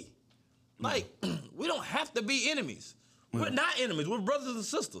okay. Like, we don't have to be enemies. We're not enemies. We're brothers and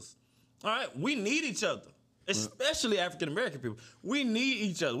sisters. All right? We need each other, especially African American people. We need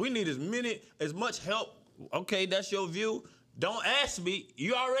each other. We need as much help. Okay, that's your view. Don't ask me.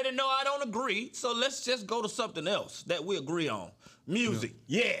 You already know I don't agree. So let's just go to something else that we agree on. Music,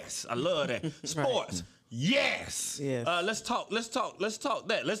 yes, I love that. Sports, yes. Yes. Let's talk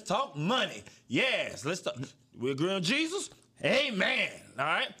that. Let's talk money, yes. Let's talk. We agree on Jesus. Amen. All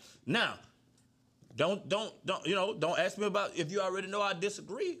right. Now, don't ask me about if you already know I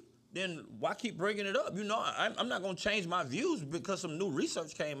disagree. Then why keep bringing it up? You know, I'm not gonna change my views because some new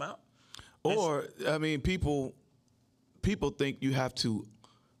research came out. Or, I mean, people think you have to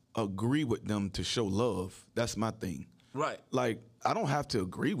agree with them to show love. That's my thing. Right. Like, I don't have to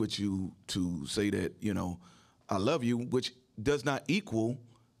agree with you to say that, you know, I love you, which does not equal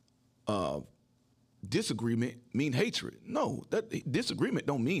disagreement mean hatred. No, that disagreement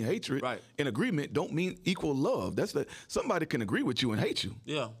don't mean hatred. Right. And agreement don't mean equal love. Somebody can agree with you and hate you.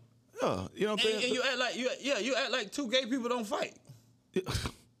 Yeah. Yeah, you know what I'm saying? And you act like two gay people don't fight.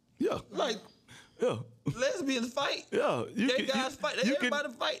 Yeah. Like, Yeah. let's lesbians fight. Yeah, Gay guys fight. Everybody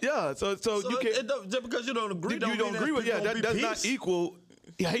fight. Yeah, so you can't. Just because you don't agree, You don't agree with that does not equal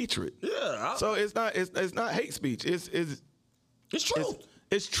hatred. Yeah. So it's not hate speech. It's truth.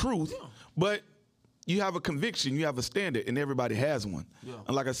 It's truth, but you have a conviction, you have a standard, and everybody has one. Yeah.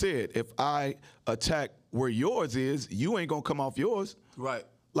 And like I said, if I attack where yours is, you ain't gonna come off yours. Right.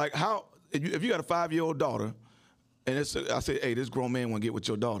 Like how if you got a 5-year-old daughter, and I say, hey, this grown man wanna get with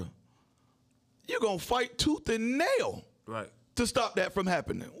your daughter, you're gonna fight tooth and nail Right. to stop that from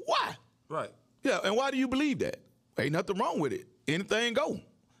happening. Why? Right. Yeah, and why do you believe that? Ain't nothing wrong with it. Anything go.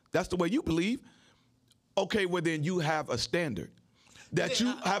 That's the way you believe. Okay, well then you have a standard that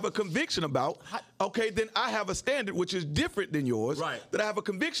you have a conviction about. Okay, then I have a standard which is different than yours. Right. That I have a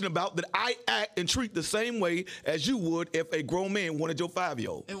conviction about, that I act and treat the same way as you would if a grown man wanted your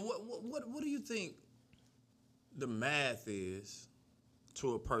 5-year-old. And what do you think the math is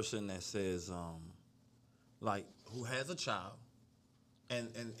to a person that says, like, who has a child and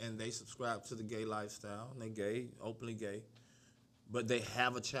they subscribe to the gay lifestyle, and they gay, openly gay, but they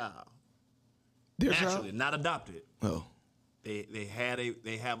have a child. Their Naturally, child? not adopted. Oh. They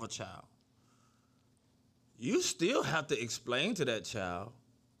have a child. You still have to explain to that child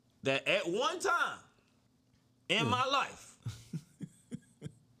that at one time in my life,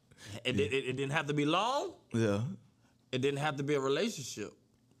 it didn't have to be long. Yeah. It didn't have to be a relationship.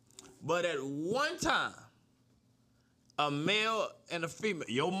 But at one time, a male and a female,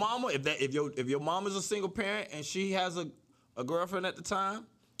 your mama, if your mom is a single parent and she has a girlfriend at the time,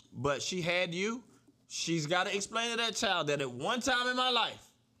 but she had you, she's got to explain to that child that at one time in my life,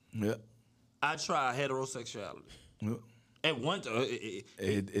 Yeah. I tried heterosexuality. Yeah. At one time,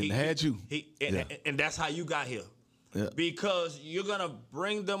 It had you. And that's how you got here. Yeah. Because you're gonna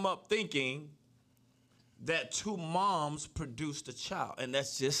bring them up thinking that two moms produced a child, and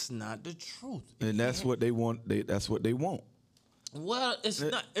that's just not the truth. And that's what they want. That's what they want. Well, it's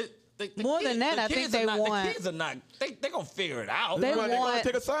not. More than that, I think they want. The kids are not. They're gonna figure it out. They They're gonna want,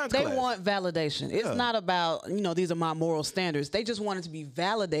 take a science they class. want validation. It's Yeah. not about, these are my moral standards. They just want it to be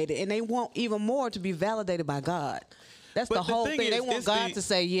validated, and they want even more to be validated by God. That's But the the whole thing thing. They is, want it's God the- to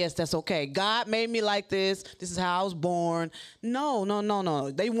say, yes, that's okay. God made me like this. This is how I was born. No.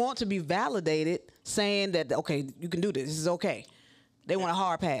 They want to be validated, saying that, okay, you can do this. This is okay. They want a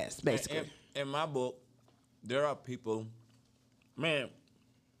hard pass, basically. In my book, there are people, man,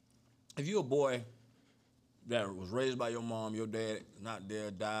 if you're a boy that was raised by your mom, your dad not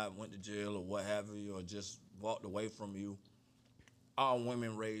there, died, went to jail or what have you, or just walked away from you, all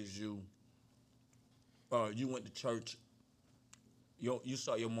women raised you, you went to church, you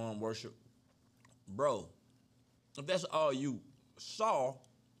saw your mom worship. Bro, if that's all you saw,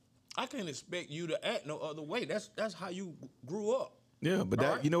 I can't expect you to act no other way. That's how you grew up. Yeah, but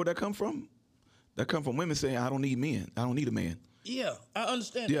All right. you know where that come from? That come from women saying, I don't need men. I don't need a man. Yeah, I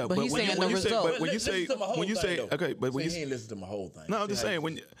understand. Yeah, that. But he's saying the result. But when you say, okay, but when he you ain't listen to my whole thing. no, I'm just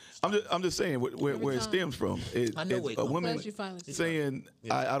saying I'm just saying where it stems from. I know where it a comes woman Glad you finally see saying,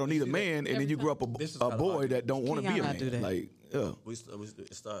 I don't need a man, and then you grew up This is a kinda boy hard. that don't want to Can be a y'all not do man. that? Like, yeah.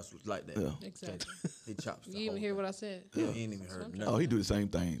 It starts like that. Yeah. Exactly. He chops. the You even whole hear thing. what I said? He ain't even heard nothing. Oh, he do the same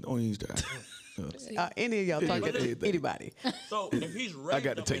thing. Don't use that. Any of y'all Yeah, talking yeah, to yeah. anybody. So if he's raised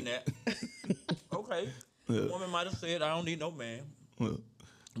got the up in tape. that, okay, the woman might have said, "I don't need no man," Yeah.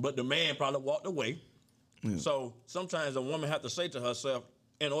 but the man probably walked away. So sometimes a woman have to say to herself,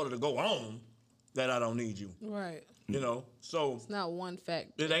 in order to go on, that I don't need you. Right. You know, so It's not one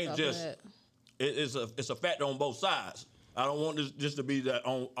fact. it ain't off of just. that. It's a factor on both sides. I don't want this just to be that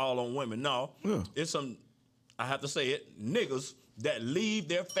all on women. No, Yeah. it's some. I have to say it, niggas that leave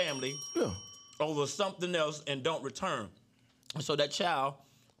their family Yeah. over something else and don't return. So that child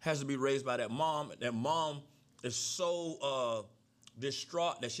has to be raised by that mom. That mom is so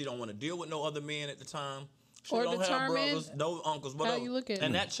distraught that she don't want to deal with no other men at the time. She Or don't have determined brothers, no uncles, whatever. you look at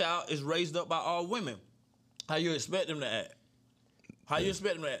and it. that child is raised up by all women. How you expect them to act? How you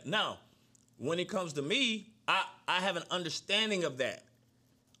expect them to act? Now, when it comes to me, I have an understanding of that.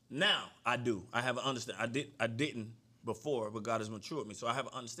 Now I do. I have an understanding. I didn't before, but God has matured me, so I have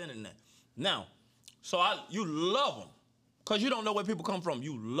an understanding of that. Now, so you love them, cause you don't know where people come from.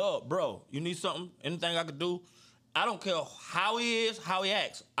 You love, bro. You need something, anything I could do. I don't care how he is, how he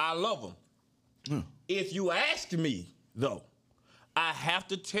acts. I love him. If you ask me, though, I have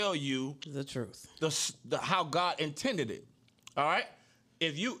to tell you The truth. the how God intended it. All right.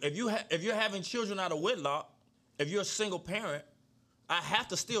 If you're having children out of wedlock, if you're a single parent, I have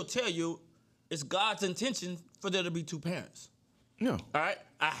to still tell you it's God's intention for there to be two parents. Yeah. All right.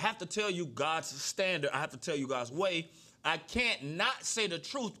 I have to tell you God's standard. I have to tell you God's way. I can't not say the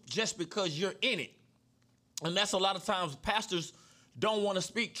truth just because you're in it. And that's a lot of times pastors don't want to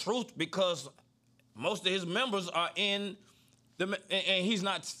speak truth because most of his members are in the, and he's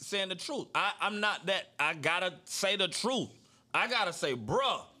not saying the truth. I'm not that. I gotta say the truth. I gotta say,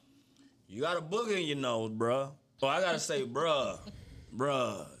 bruh, you got a booger in your nose, bruh. Or I gotta say, bruh,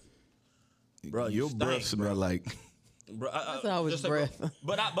 Your stink, breath smell like. Bruh, That's always just say, breath.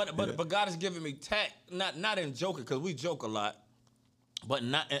 But God has given me tact, not in joking, because we joke a lot. But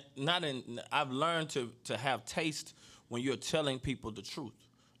not in. I've learned to have taste when you're telling people the truth.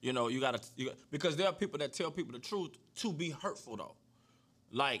 You know, because there are people that tell people the truth to be hurtful though.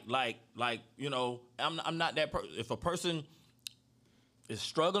 Like you know, I'm not that person. If a person is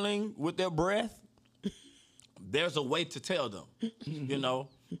struggling with their breath, there's a way to tell them. You know,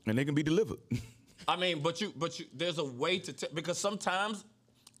 And they can be delivered. I mean, but you there's a way to tell, because sometimes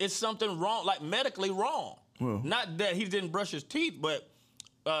it's something wrong, like medically wrong. Well. Not that he didn't brush his teeth, but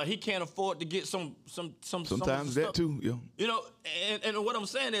he can't afford to get some Sometimes that stuff. too, yeah. You know, and what I'm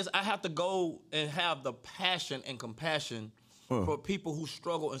saying is I have to go and have the passion and compassion for people who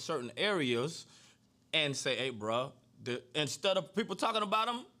struggle in certain areas and say, hey, bro, instead of people talking about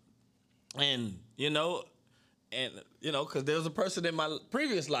them and, because there was a person in my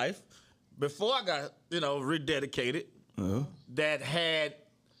previous life before I got, rededicated that had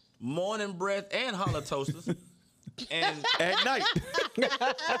morning breath and halitosis. And At night.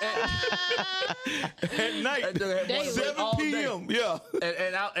 At night. Daily, 7 p.m. Yeah.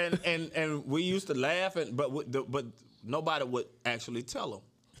 And we used to laugh, but nobody would actually tell them,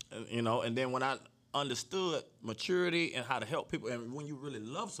 And then when I understood maturity and how to help people, and when you really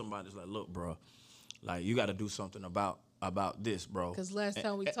love somebody, it's like, look, bro, like you got to do something about this, bro. Because last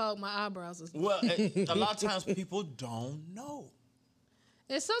time we talked, my eyebrows was. Well, a lot of times people don't know.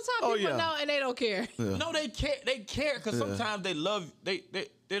 And sometimes people know and they don't care. Yeah. No, they care. They care because sometimes they love. They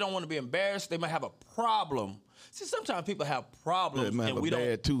don't want to be embarrassed. They might have a problem. See, sometimes people have problems, They might have and we a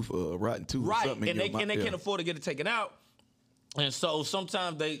bad tooth or a rotten tooth or right, something. and they can't afford to get it taken out. And so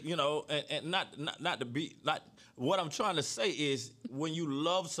sometimes they, and not to be like. What I'm trying to say is, when you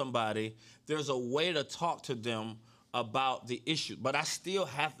love somebody, there's a way to talk to them about the issue. But I still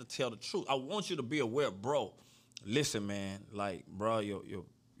have to tell the truth. I want you to be aware, bro. Listen, man, like, bro, your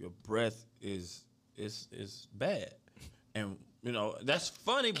breath is bad, and that's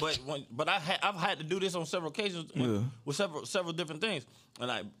funny. But I've had to do this on several occasions with several different things.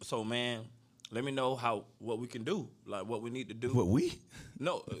 And so man, let me know what we can do, like what we need to do. What we?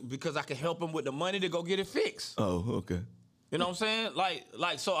 No, because I can help him with the money to go get it fixed. Oh, okay. You know what I'm saying?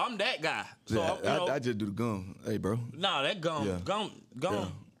 Like so I'm that guy. So Yeah, I just do the gum. Hey, bro. Nah, that gum.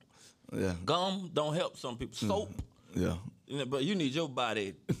 Yeah. Gum don't help some people. Soap. Yeah. But you need your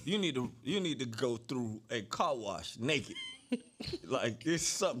body. You need to go through a car wash naked. Like it's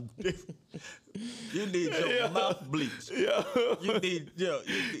something different. You need your mouth bleached. Yeah. You need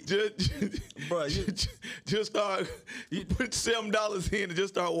bro. Just start. You put $7 in and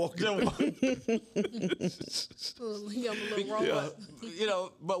just start walking. I'm a little robot.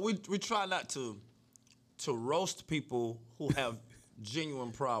 But we try not to roast people who have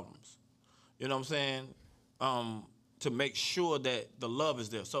genuine problems. You know what I'm saying? To make sure that the love is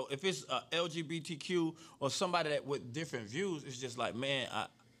there. So if it's LGBTQ or somebody that with different views, it's just like, man,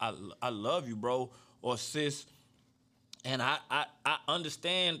 I love you, bro, or sis, and I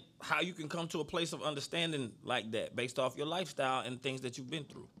understand how you can come to a place of understanding like that based off your lifestyle and things that you've been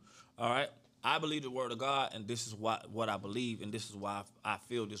through. All right? I believe the word of God, and this is what I believe, and this is why I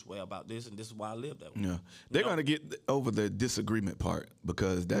feel this way about this, and this is why I live that way. Yeah. They're going to get over the disagreement part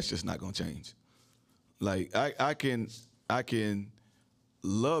because that's just not going to change. Like I can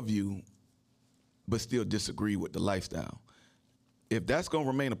love you, but still disagree with the lifestyle. If that's gonna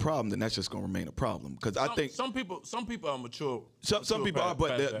remain a problem, then that's just gonna remain a problem. Because I think some people are mature. Some people are,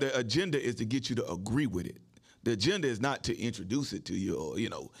 but the agenda is to get you to agree with it. The agenda is not to introduce it to you or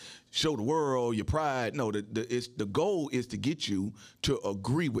show the world your pride. No, the goal is to get you to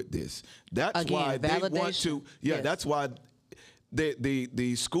agree with this. That's why they want to. Yeah, yes. That's why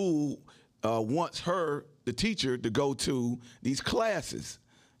the school wants the teacher, to go to these classes,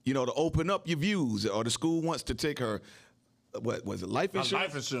 to open up your views, or the school wants to take her, what was it, life insurance?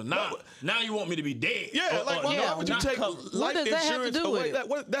 Life insurance. Now you want me to be dead. Yeah, why would you take life insurance away? That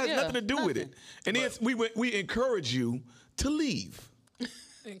has nothing to do with it. And then we encourage you to leave.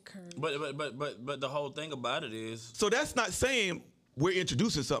 But the whole thing about it is, so that's not saying we're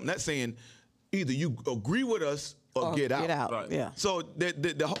introducing something. That's saying either you agree with us or get out. Get out. Right. Yeah. So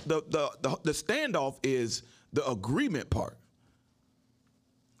the standoff is the agreement part.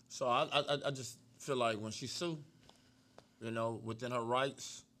 So I just feel like when she sue, within her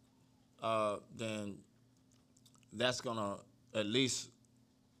rights, then that's gonna at least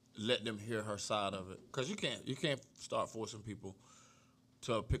let them hear her side of it. Cause you can't start forcing people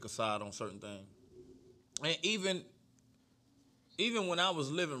to pick a side on certain things. And even when I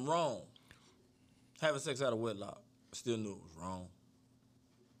was living wrong, having sex out of wedlock, I still knew it was wrong.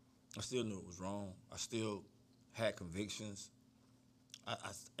 I still knew it was wrong. I still had convictions.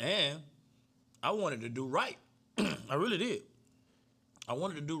 And I wanted to do right. I really did. I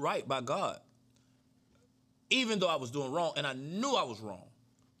wanted to do right by God. Even though I was doing wrong, and I knew I was wrong,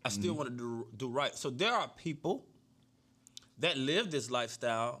 I still wanted to do right. So there are people that live this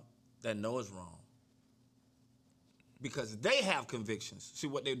lifestyle that know it's wrong because they have convictions. See,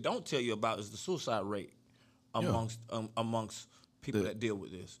 what they don't tell you about is the suicide rate amongst people that deal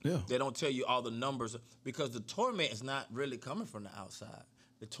with this. Yeah. They don't tell you all the numbers because the torment is not really coming from the outside.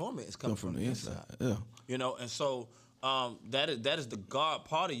 The torment is coming from the inside. Yeah. You know, and so that is the God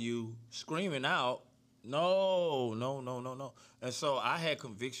part of you screaming out, no. And so I had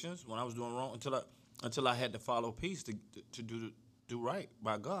convictions when I was doing wrong until I had to follow peace to do right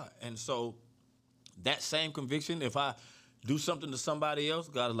by God. And so that same conviction, if I do something to somebody else,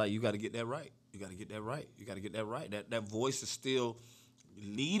 God is like, you got to get that right. You got to get that right. You got to get that right. That voice is still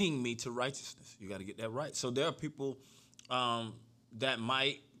leading me to righteousness. You got to get that right. So there are people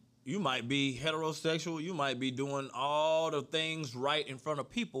you might be heterosexual, you might be doing all the things right in front of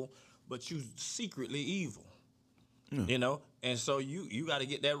people, but you secretly evil. Yeah. You know? And so you got to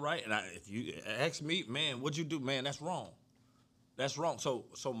get that right. And if you ask me, man, what'd you do? Man, that's wrong. That's wrong.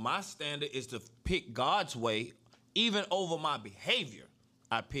 So my standard is to pick God's way, even over my behavior.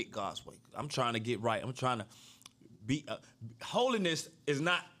 I pick God's way. I'm trying to get right. I'm trying to be. Holiness is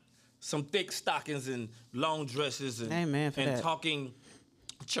not some thick stockings and long dresses and talking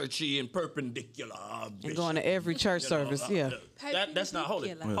churchy and perpendicular. And going to every church service. That's not holy.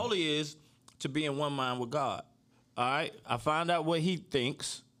 Yeah. Holy is to be in one mind with God. All right? I find out what he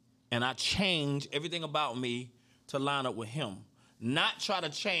thinks, and I change everything about me to line up with him. Not try to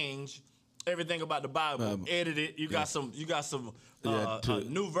change everything about the Bible. Edit it. You got some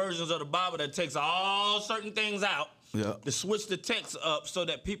new versions of the Bible that takes all certain things out. Yeah. To switch the text up so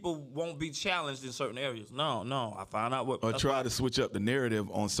that people won't be challenged in certain areas. No. I found out what. Or try to switch up the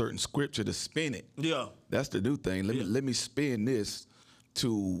narrative on certain scripture to spin it. Yeah. That's the new thing. Let me spin this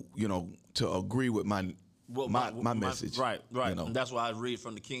to agree with my message. Right. You know? And that's why I read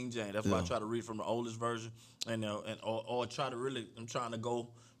from the King James. That's why I try to read from the oldest version, or try to really. I'm trying to go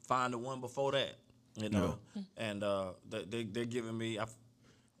find the one before that. You know, and they're giving me.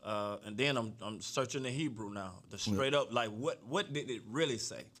 And then I'm searching the Hebrew now. The straight up, like what did it really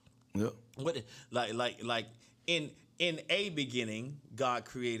say? Yeah. What like in a beginning, God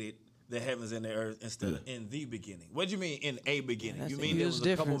created the heavens and the earth instead of in the beginning. What do you mean in a beginning? You mean there was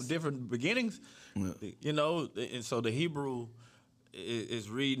a couple of different beginnings? Yeah. You know, and so the Hebrew is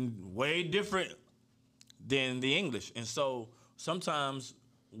reading way different than the English, and so sometimes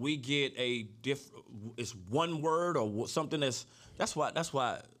we get it's one word or something that's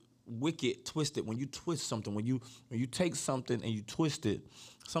why wicked, twisted. When you twist something, when you take something and you twist it,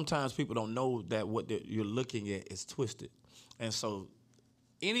 sometimes people don't know that what you're looking at is twisted. And so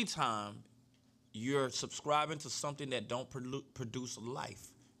anytime you're subscribing to something that don't produce life,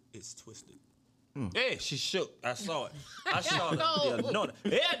 it's twisted. Yeah, she shook. I saw it. I saw it.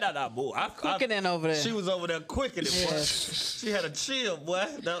 Yeah, boy. Quickening over there. She was over there quickening, boy. She had a chill, boy.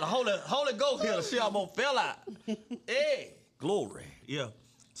 The Holy Ghost here. She almost fell out. Hey, glory. Yeah.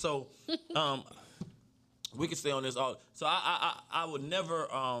 So, we can stay on this all. So I would never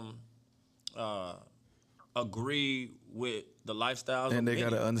agree with the lifestyles. And they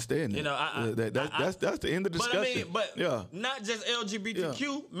gotta understand that. You know, that's the end of the discussion. But not just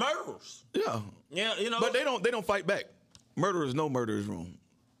LGBTQ murderers. Yeah, you know. But they don't fight back. Murderers know murder is wrong.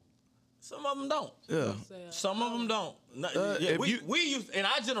 Some of them don't. Yeah. Some of them don't. We used in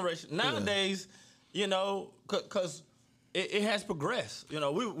our generation nowadays, you know, because it has progressed. You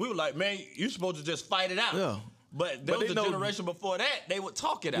know, we were like, man, you're supposed to just fight it out. Yeah. But there was a generation before that, they would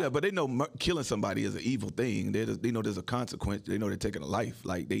talk it out. Yeah, but they know killing somebody is an evil thing. They know there's a consequence. They know they're taking a life.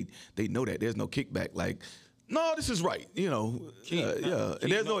 Like, they know that. There's no kickback. Like, no, this is right. You know, and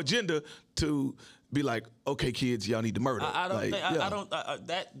there's no agenda to be like, okay, kids, y'all need to murder.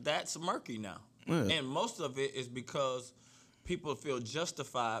 That's murky now. Yeah. And most of it is because people feel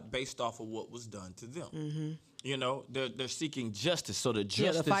justified based off of what was done to them. Mm-hmm. You know, they're seeking justice, so the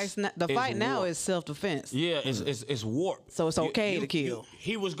justice. The fight now is self-defense. Yeah, it's warped. So it's okay to kill.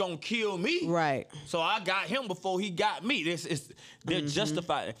 He was gonna kill me, right? So I got him before he got me. They're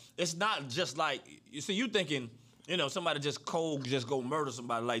justified. It's not just like you thinking. You know, somebody just go murder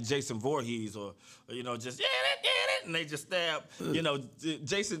somebody like Jason Voorhees or you know, just and they just stab,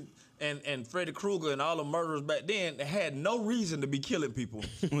 Jason and Freddy Krueger and all the murderers back then, they had no reason to be killing people.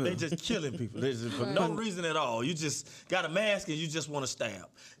 They just killing people. They just, for no reason at all. You just got a mask and you just want to stab.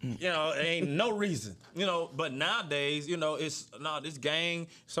 It ain't no reason. But nowadays, it's this gang,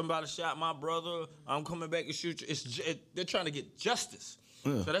 somebody shot my brother, I'm coming back to shoot you. They're trying to get justice.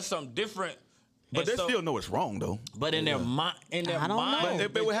 So that's something different. But they still know it's wrong, though. But in their mind, but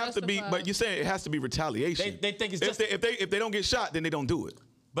it would have to be. But you're saying it has to be retaliation. They think it's just if they don't get shot, then they don't do it.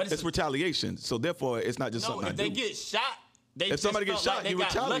 But it's retaliation. So therefore, it's not just something. If they get shot, if somebody gets shot, you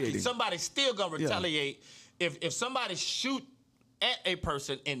retaliate. Somebody's still gonna retaliate. If somebody shoot at a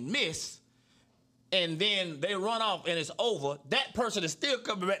person and miss, and then they run off and it's over, that person is still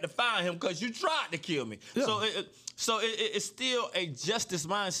coming back to find him because you tried to kill me. Yeah. So it's still a justice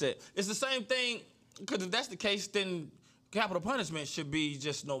mindset. It's the same thing, because if that's the case, then capital punishment should be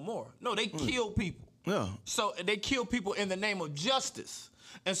just no more. No, they kill people. Yeah. So they kill people in the name of justice.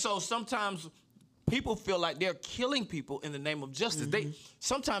 And so sometimes people feel like they're killing people in the name of justice.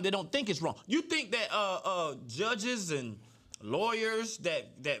 Sometimes they don't think it's wrong. You think that judges and lawyers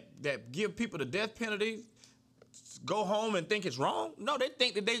that give people the death penalty go home and think it's wrong? No, they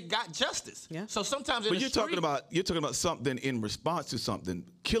think that they got justice. Yeah. So sometimes you're talking about something in response to something.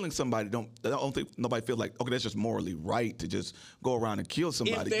 Killing somebody, I don't think nobody feels like, okay, that's just morally right to just go around and kill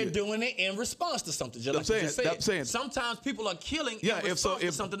somebody. If they're doing it in response to something, just like you just said. Sometimes people are killing in response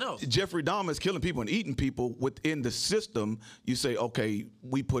to something else. Jeffrey Dahmer is killing people and eating people within the system, you say, okay,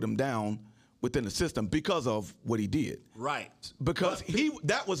 we put him down within the system because of what he did. Right. Because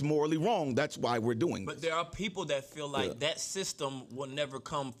that was morally wrong. That's why we're doing this. But there are people that feel like that system will never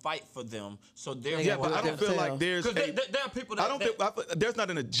come fight for them. So therefore, yeah, but I don't feel like there's there are people that there's not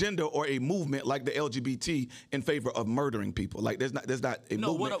an agenda or a movement like the LGBT in favor of murdering people. Like there's not a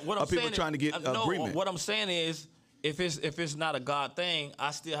movement of people trying to get agreement. What I'm saying is, if it's not a God thing,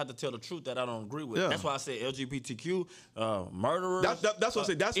 I still have to tell the truth that I don't agree with. Yeah. That's why I say LGBTQ, murderers. That's what I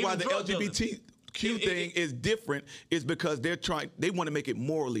say. That's why the LGBTQ thing is different, is because they want to make it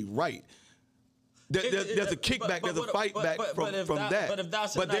morally right. There's a kickback, there's a fight back from that.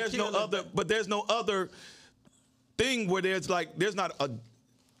 But there's no other thing where there's not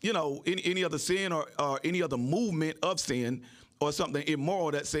any other sin or any other movement of sin or something immoral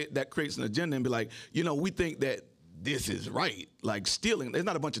that creates an agenda and be like, we think that this is right. Like stealing, there's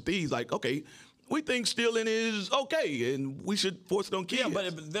not a bunch of thieves. Like, okay, we think stealing is okay and we should force it on kids. Yeah,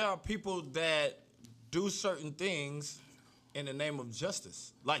 but there are people that do certain things in the name of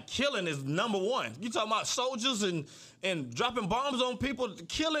justice. Like killing is number one. You talking about soldiers and dropping bombs on people?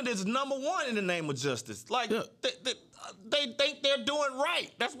 Killing is number one in the name of justice. Like they think they're doing right.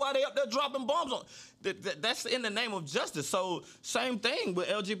 That's why they up there dropping bombs on. That's in the name of justice. So same thing with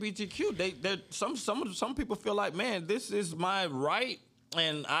LGBTQ. Some people feel like, man, this is my right,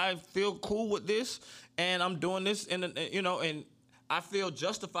 and I feel cool with this, and I'm doing this, and I feel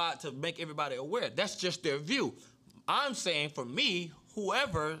justified to make everybody aware. That's just their view. I'm saying, for me,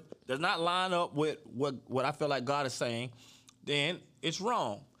 whoever does not line up with what I feel like God is saying, then it's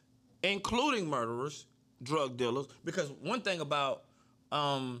wrong, including murderers, drug dealers. Because one thing about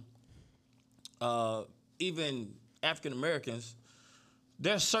even African Americans,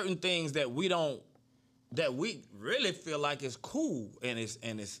 there's certain things that we really feel like is cool, and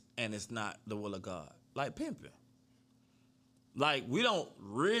it's not the will of God, like pimping. Like, we don't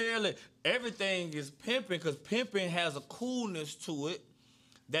really, everything is pimping, because pimping has a coolness to it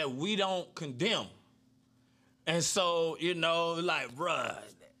that we don't condemn. And so, like, bruh,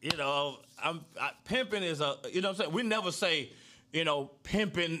 pimping is what I'm saying? We never say,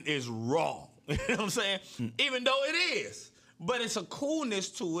 pimping is wrong. You know what I'm saying? Even though it is. But it's a coolness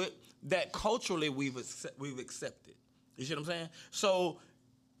to it that culturally we've accepted. You see what I'm saying? So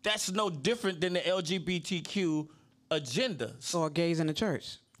that's no different than the LGBTQ agenda. Or gays in the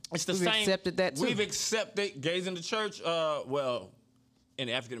church. It's the we've same. We've accepted that too. We've accepted gays in the church. In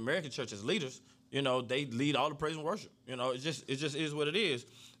the African American church as leaders, they lead all the praise and worship. It just is what it is.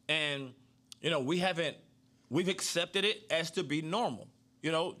 And we've accepted it as to be normal.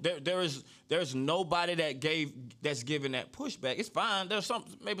 There's nobody that's giving that pushback. It's fine. There's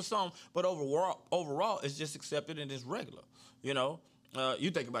maybe some, but overall, it's just accepted and it's regular. You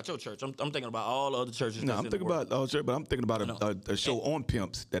think about your church. I'm thinking about all other churches. No, I'm thinking about all church, but I'm thinking about a show on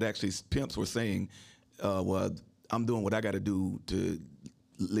pimps that actually pimps were saying, well, I'm doing what I got to do to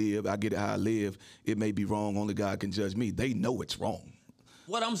live. I get it how I live. It may be wrong. Only God can judge me. They know it's wrong.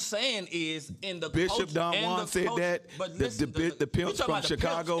 What I'm saying is, in the Bishop coach, Don and Juan the said coach, that. but The listen, pimps we talking from about the pimps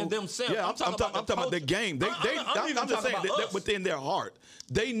Chicago. and themselves. Yeah, I'm talking about the game. I'm just saying that within their heart,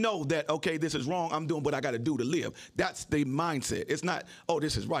 they know that, okay, this is wrong. I'm doing what I got to do to live. That's the mindset. It's not, oh,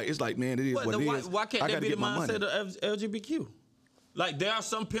 this is right. It's like, man, it is what it is. Why can't I that gotta be the get my money. mindset of LGBTQ? Like, there are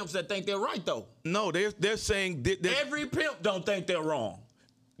some pimps that think they're right, though. No, they're saying Every pimp don't think they're wrong.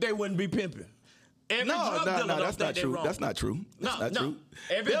 They wouldn't be pimping. Every drug dealer don't that's think not they're true. wrong. That's not true. That's not true.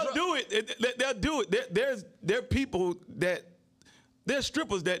 They'll do it. They'll do it. There are people that there's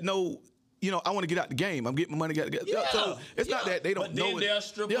strippers that know. I want to get out the game. I'm getting my money. Yeah, so it's not that they don't but know then it. there are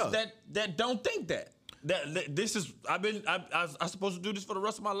strippers that don't think that. That this is I'm supposed to do this for the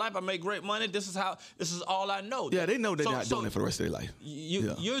rest of my life. I make great money. This is all I know. Yeah, they know they're not doing it for the rest of their life.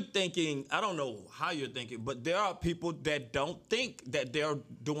 You're thinking, I don't know how you're thinking, but there are people that don't think that they're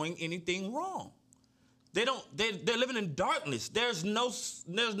doing anything wrong. They don't. They're living in darkness. There's no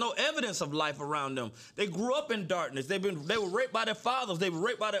evidence of life around them. They grew up in darkness. They were raped by their fathers. They were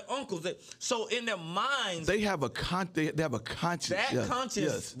raped by their uncles. So in their minds, they have a conscience. That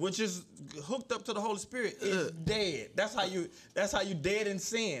conscience, which is hooked up to the Holy Spirit, is dead. That's how you dead in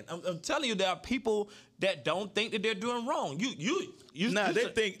sin. I'm telling you, there are people that don't think that they're doing wrong. They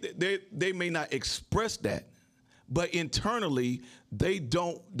think they may not express that, but internally they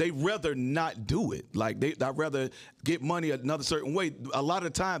rather not do it. Like I'd rather get money another certain way. A lot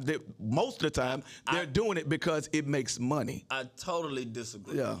of the time, most of the time, they're doing it because it makes money. I totally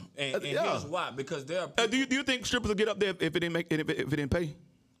disagree. Yeah, and here's why. Because there are people, do you think strippers will get up there if it didn't pay?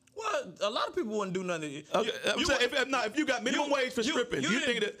 Well, a lot of people wouldn't do nothing. Okay, if you got minimum wage for stripping, you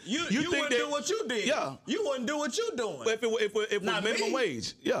think that you wouldn't do what you did. Yeah, you wouldn't do what you're doing. But if it was minimum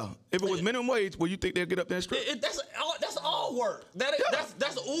wage, if it was minimum wage, well, you think they'll get up there and strip? That's all work. That's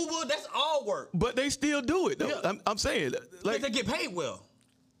Uber. That's all work. But they still do it. Though. Yeah. I'm saying, like they get paid well.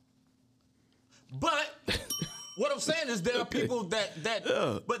 But what I'm saying is there are people but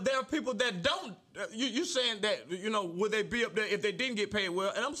there are people that don't. You saying that, would they be up there if they didn't get paid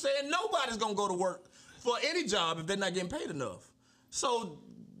well? And I'm saying nobody's gonna go to work for any job if they're not getting paid enough. So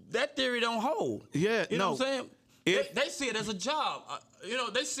that theory don't hold. Yeah, you know what I'm saying? They see it as a job.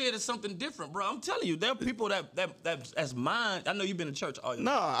 They see it as something different, bro. I'm telling you, there are people that's mine. I know you've been in church all your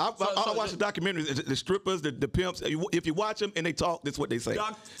life. I watch the documentaries, the strippers, the pimps. If you watch them and they talk, that's what they say.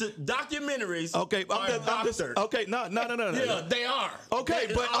 Documentaries. Okay, I'm just okay. No. Yeah, they are. Okay,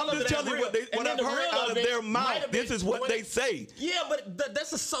 but I'm just telling you what I've heard out of their mouth. This is what they say. Yeah, but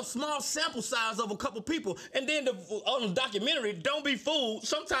that's a small sample size of a couple people. And then on the documentary, don't be fooled.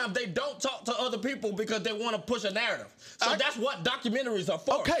 Sometimes they don't talk to other people because they want to push a narrative. So that's what documentaries are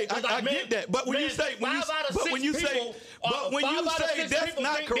for. Okay, I get that. But when you say that's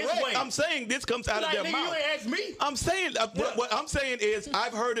not correct, I'm saying this comes out of their mouth. You ain't asked me. I'm saying what I'm saying is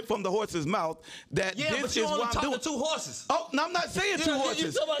I've heard it from the horse's mouth that this is what I'm doing. To two horses. Oh, no, I'm not saying two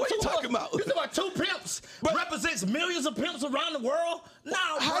horses. What are you talking about? You talking about two pimps represents millions of pimps around the world? No,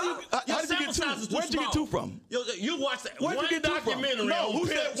 how did you get two? Where'd you get two from? You watched one documentary. No, who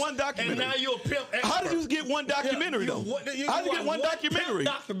said one documentary? And now you're a pimp expert. How did you get one documentary though? How did you get one documentary?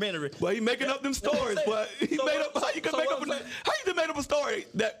 Well, he making up them stories, but he made up. How you can make up a story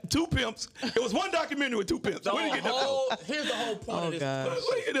that two pimps? It was one documentary with two pimps. Where did you get that from? Here's the whole point of this.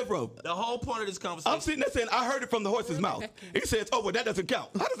 Where did you get that from? The whole point of this conversation. I'm sitting there saying I heard it from the horse's mouth. He says, "Oh, well, that doesn't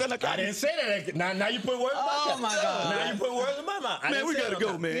count." How does that not count? I didn't say that. Now you put words in my mouth. Oh my God! Now you put words in my mouth. Man, we gotta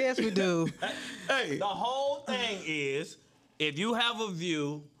go, man. Yes, we do. Hey, the whole thing is, if you have a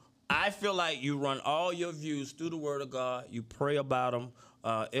view, I feel like you run all your views through the Word of God. You pray about them.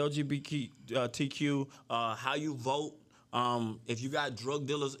 LGBTQ, how you vote. If you got drug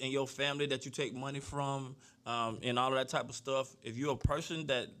dealers in your family that you take money from, and all of that type of stuff. If you're a person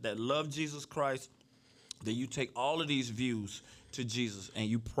that loves Jesus Christ, then you take all of these views to Jesus and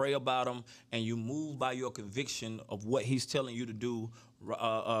you pray about them and you move by your conviction of what he's telling you to do,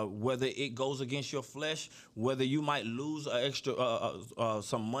 whether it goes against your flesh, whether you might lose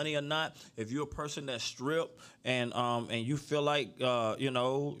some money or not. If you're a person that's stripped and you feel like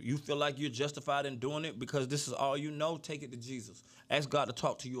you feel like you're justified in doing it because this is all you know, take it to Jesus. Ask God to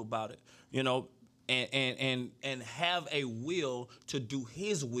talk to you about it. And have a will to do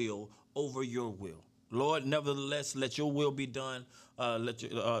his will over your will. Lord, nevertheless, let your will be done. I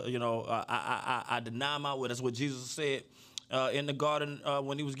deny my will. That's what Jesus said in the garden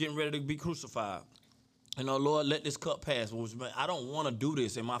when he was getting ready to be crucified. Lord, let this cup pass. I don't want to do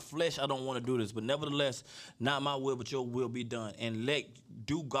this. In my flesh, I don't want to do this. But nevertheless, not my will, but your will be done. And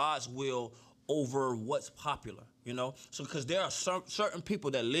do God's will over what's popular, So because there are certain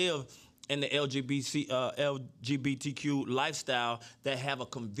people that live in the LGBTQ lifestyle that have a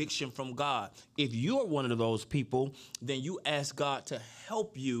conviction from God. If you're one of those people, then you ask God to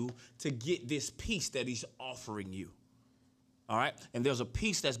help you to get this peace that he's offering you. All right? And there's a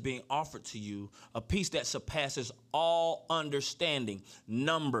peace that's being offered to you, a peace that surpasses all understanding,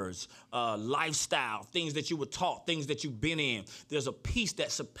 numbers, lifestyle, things that you were taught, things that you've been in. There's a peace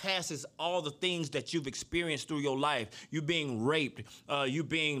that surpasses all the things that you've experienced through your life. You being raped, you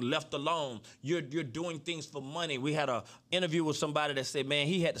being left alone, you're doing things for money. We had an interview with somebody that said, man,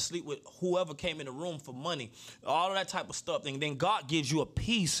 he had to sleep with whoever came in the room for money, all of that type of stuff. And then God gives you a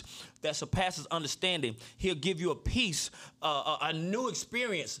peace that surpasses understanding. He'll give you a peace, a new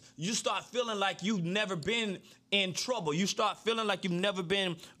experience. You start feeling like you've never been in trouble. You start feeling like you've never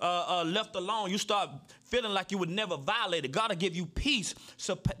been left alone. You start feeling like you would never violate it. God will give you peace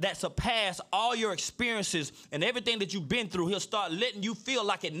that surpass all your experiences and everything that you've been through. He'll start letting you feel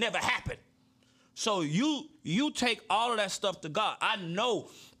like it never happened. So you take all of that stuff to God. I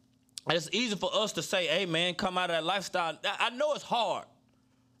know it's easy for us to say, hey, man, come out of that lifestyle. I know it's hard.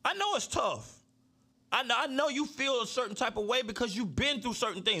 I know it's tough. I know you feel a certain type of way because you've been through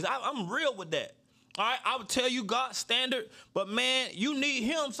certain things. I'm real with that. All right, I would tell you God's standard, but man, you need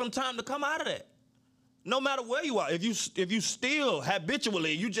him sometime to come out of that. No matter where you are, if you steal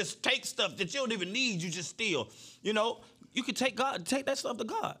habitually, you just take stuff that you don't even need, you just steal. You know, you can take that stuff to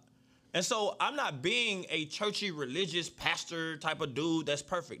God. And so I'm not being a churchy, religious pastor type of dude that's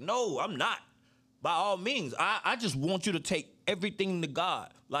perfect. No, I'm not. By all means, I just want you to take everything to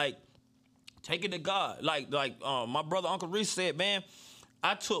God. Like, take it to God. Like my brother Uncle Reese said, man,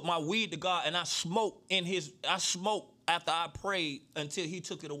 I took my weed to God and I smoked after I prayed until he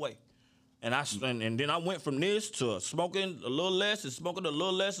took it away. And then I went from this to smoking a little less and smoking a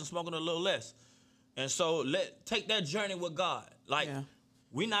little less and smoking a little less. And so take that journey with God. Like,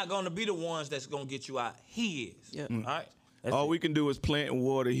 we're not going to be the ones that's going to get you out. He is. Yeah. All right? All we can do is plant and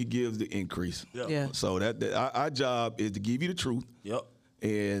water. He gives the increase. Yeah. So our job is to give you the truth. Yep.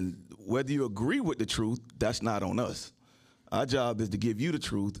 And whether you agree with the truth, that's not on us. Our job is to give you the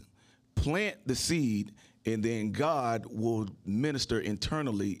truth, plant the seed, and then God will minister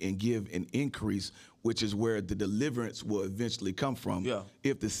internally and give an increase, which is where the deliverance will eventually come from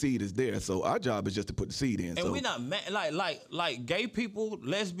if the seed is there. So our job is just to put the seed in. And we're not mad, like gay people,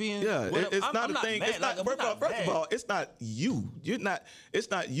 lesbians. Yeah, it's not a thing. It's not, first of all, it's not you.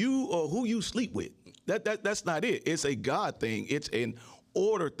 It's not you or who you sleep with. That's not it. It's a God thing. It's an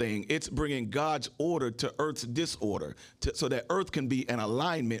order thing. It's bringing God's order to earth's disorder so that earth can be in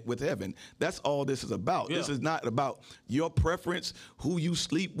alignment with heaven. That's all this is about. This is not about your preference, who you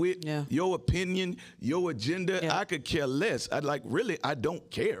sleep with, your opinion, your agenda. I could care less. I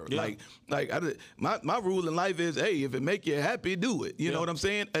don't care. My rule in life is, hey, if it make you happy, do it. You know what I'm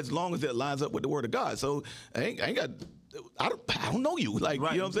saying? As long as it lines up with the word of God. So I ain't got I don't know you. Like, you know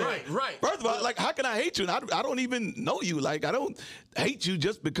what I'm saying? Right. First of all, like, how can I hate you? And I don't even know you. Like, I don't hate you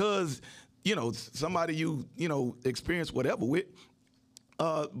just because, somebody you experience whatever with.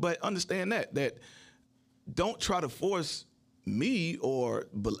 But understand that don't try to force me or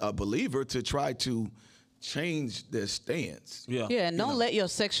a believer to try to change their stance. Yeah, and don't let your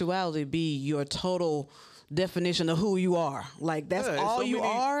sexuality be your total definition of who you are. Like, that's all so you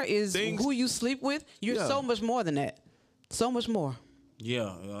are is things, who you sleep with. You're so much more than that. So much more.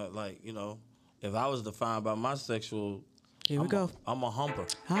 Yeah, if I was defined by my sexual, here we go. I'm a humper.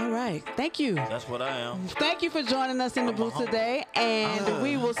 All right. Thank you. That's what I am. Thank you for joining us in the booth today. And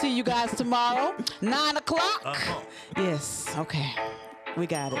we will see you guys tomorrow, 9 o'clock. Yes. Okay. We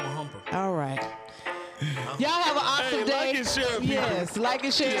got it. I'm a humper. All right. Y'all have an awesome day. Like and share, people. Yes, like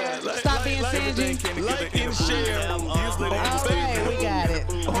and share. Stop being stingy. Like and share. All right, we got it.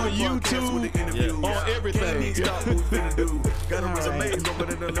 On YouTube, on everything.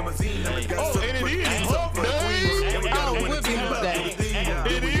 Oh, and it is Hump Day. Oh, it will be Hump Day.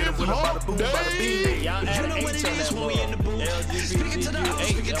 It is Hump Day. You know what it is when we in the booth. Speaking to the house,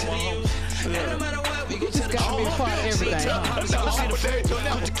 speaking to the youth. And no matter what, we get to the gotta be a part of everything.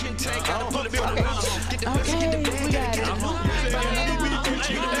 Okay, we got it. I'm a one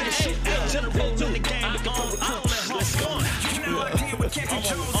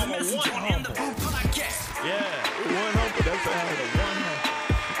humper. Yeah, one humper. That's a one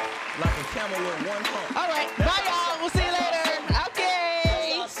humper. Like a camel with one hump. All right, bye y'all.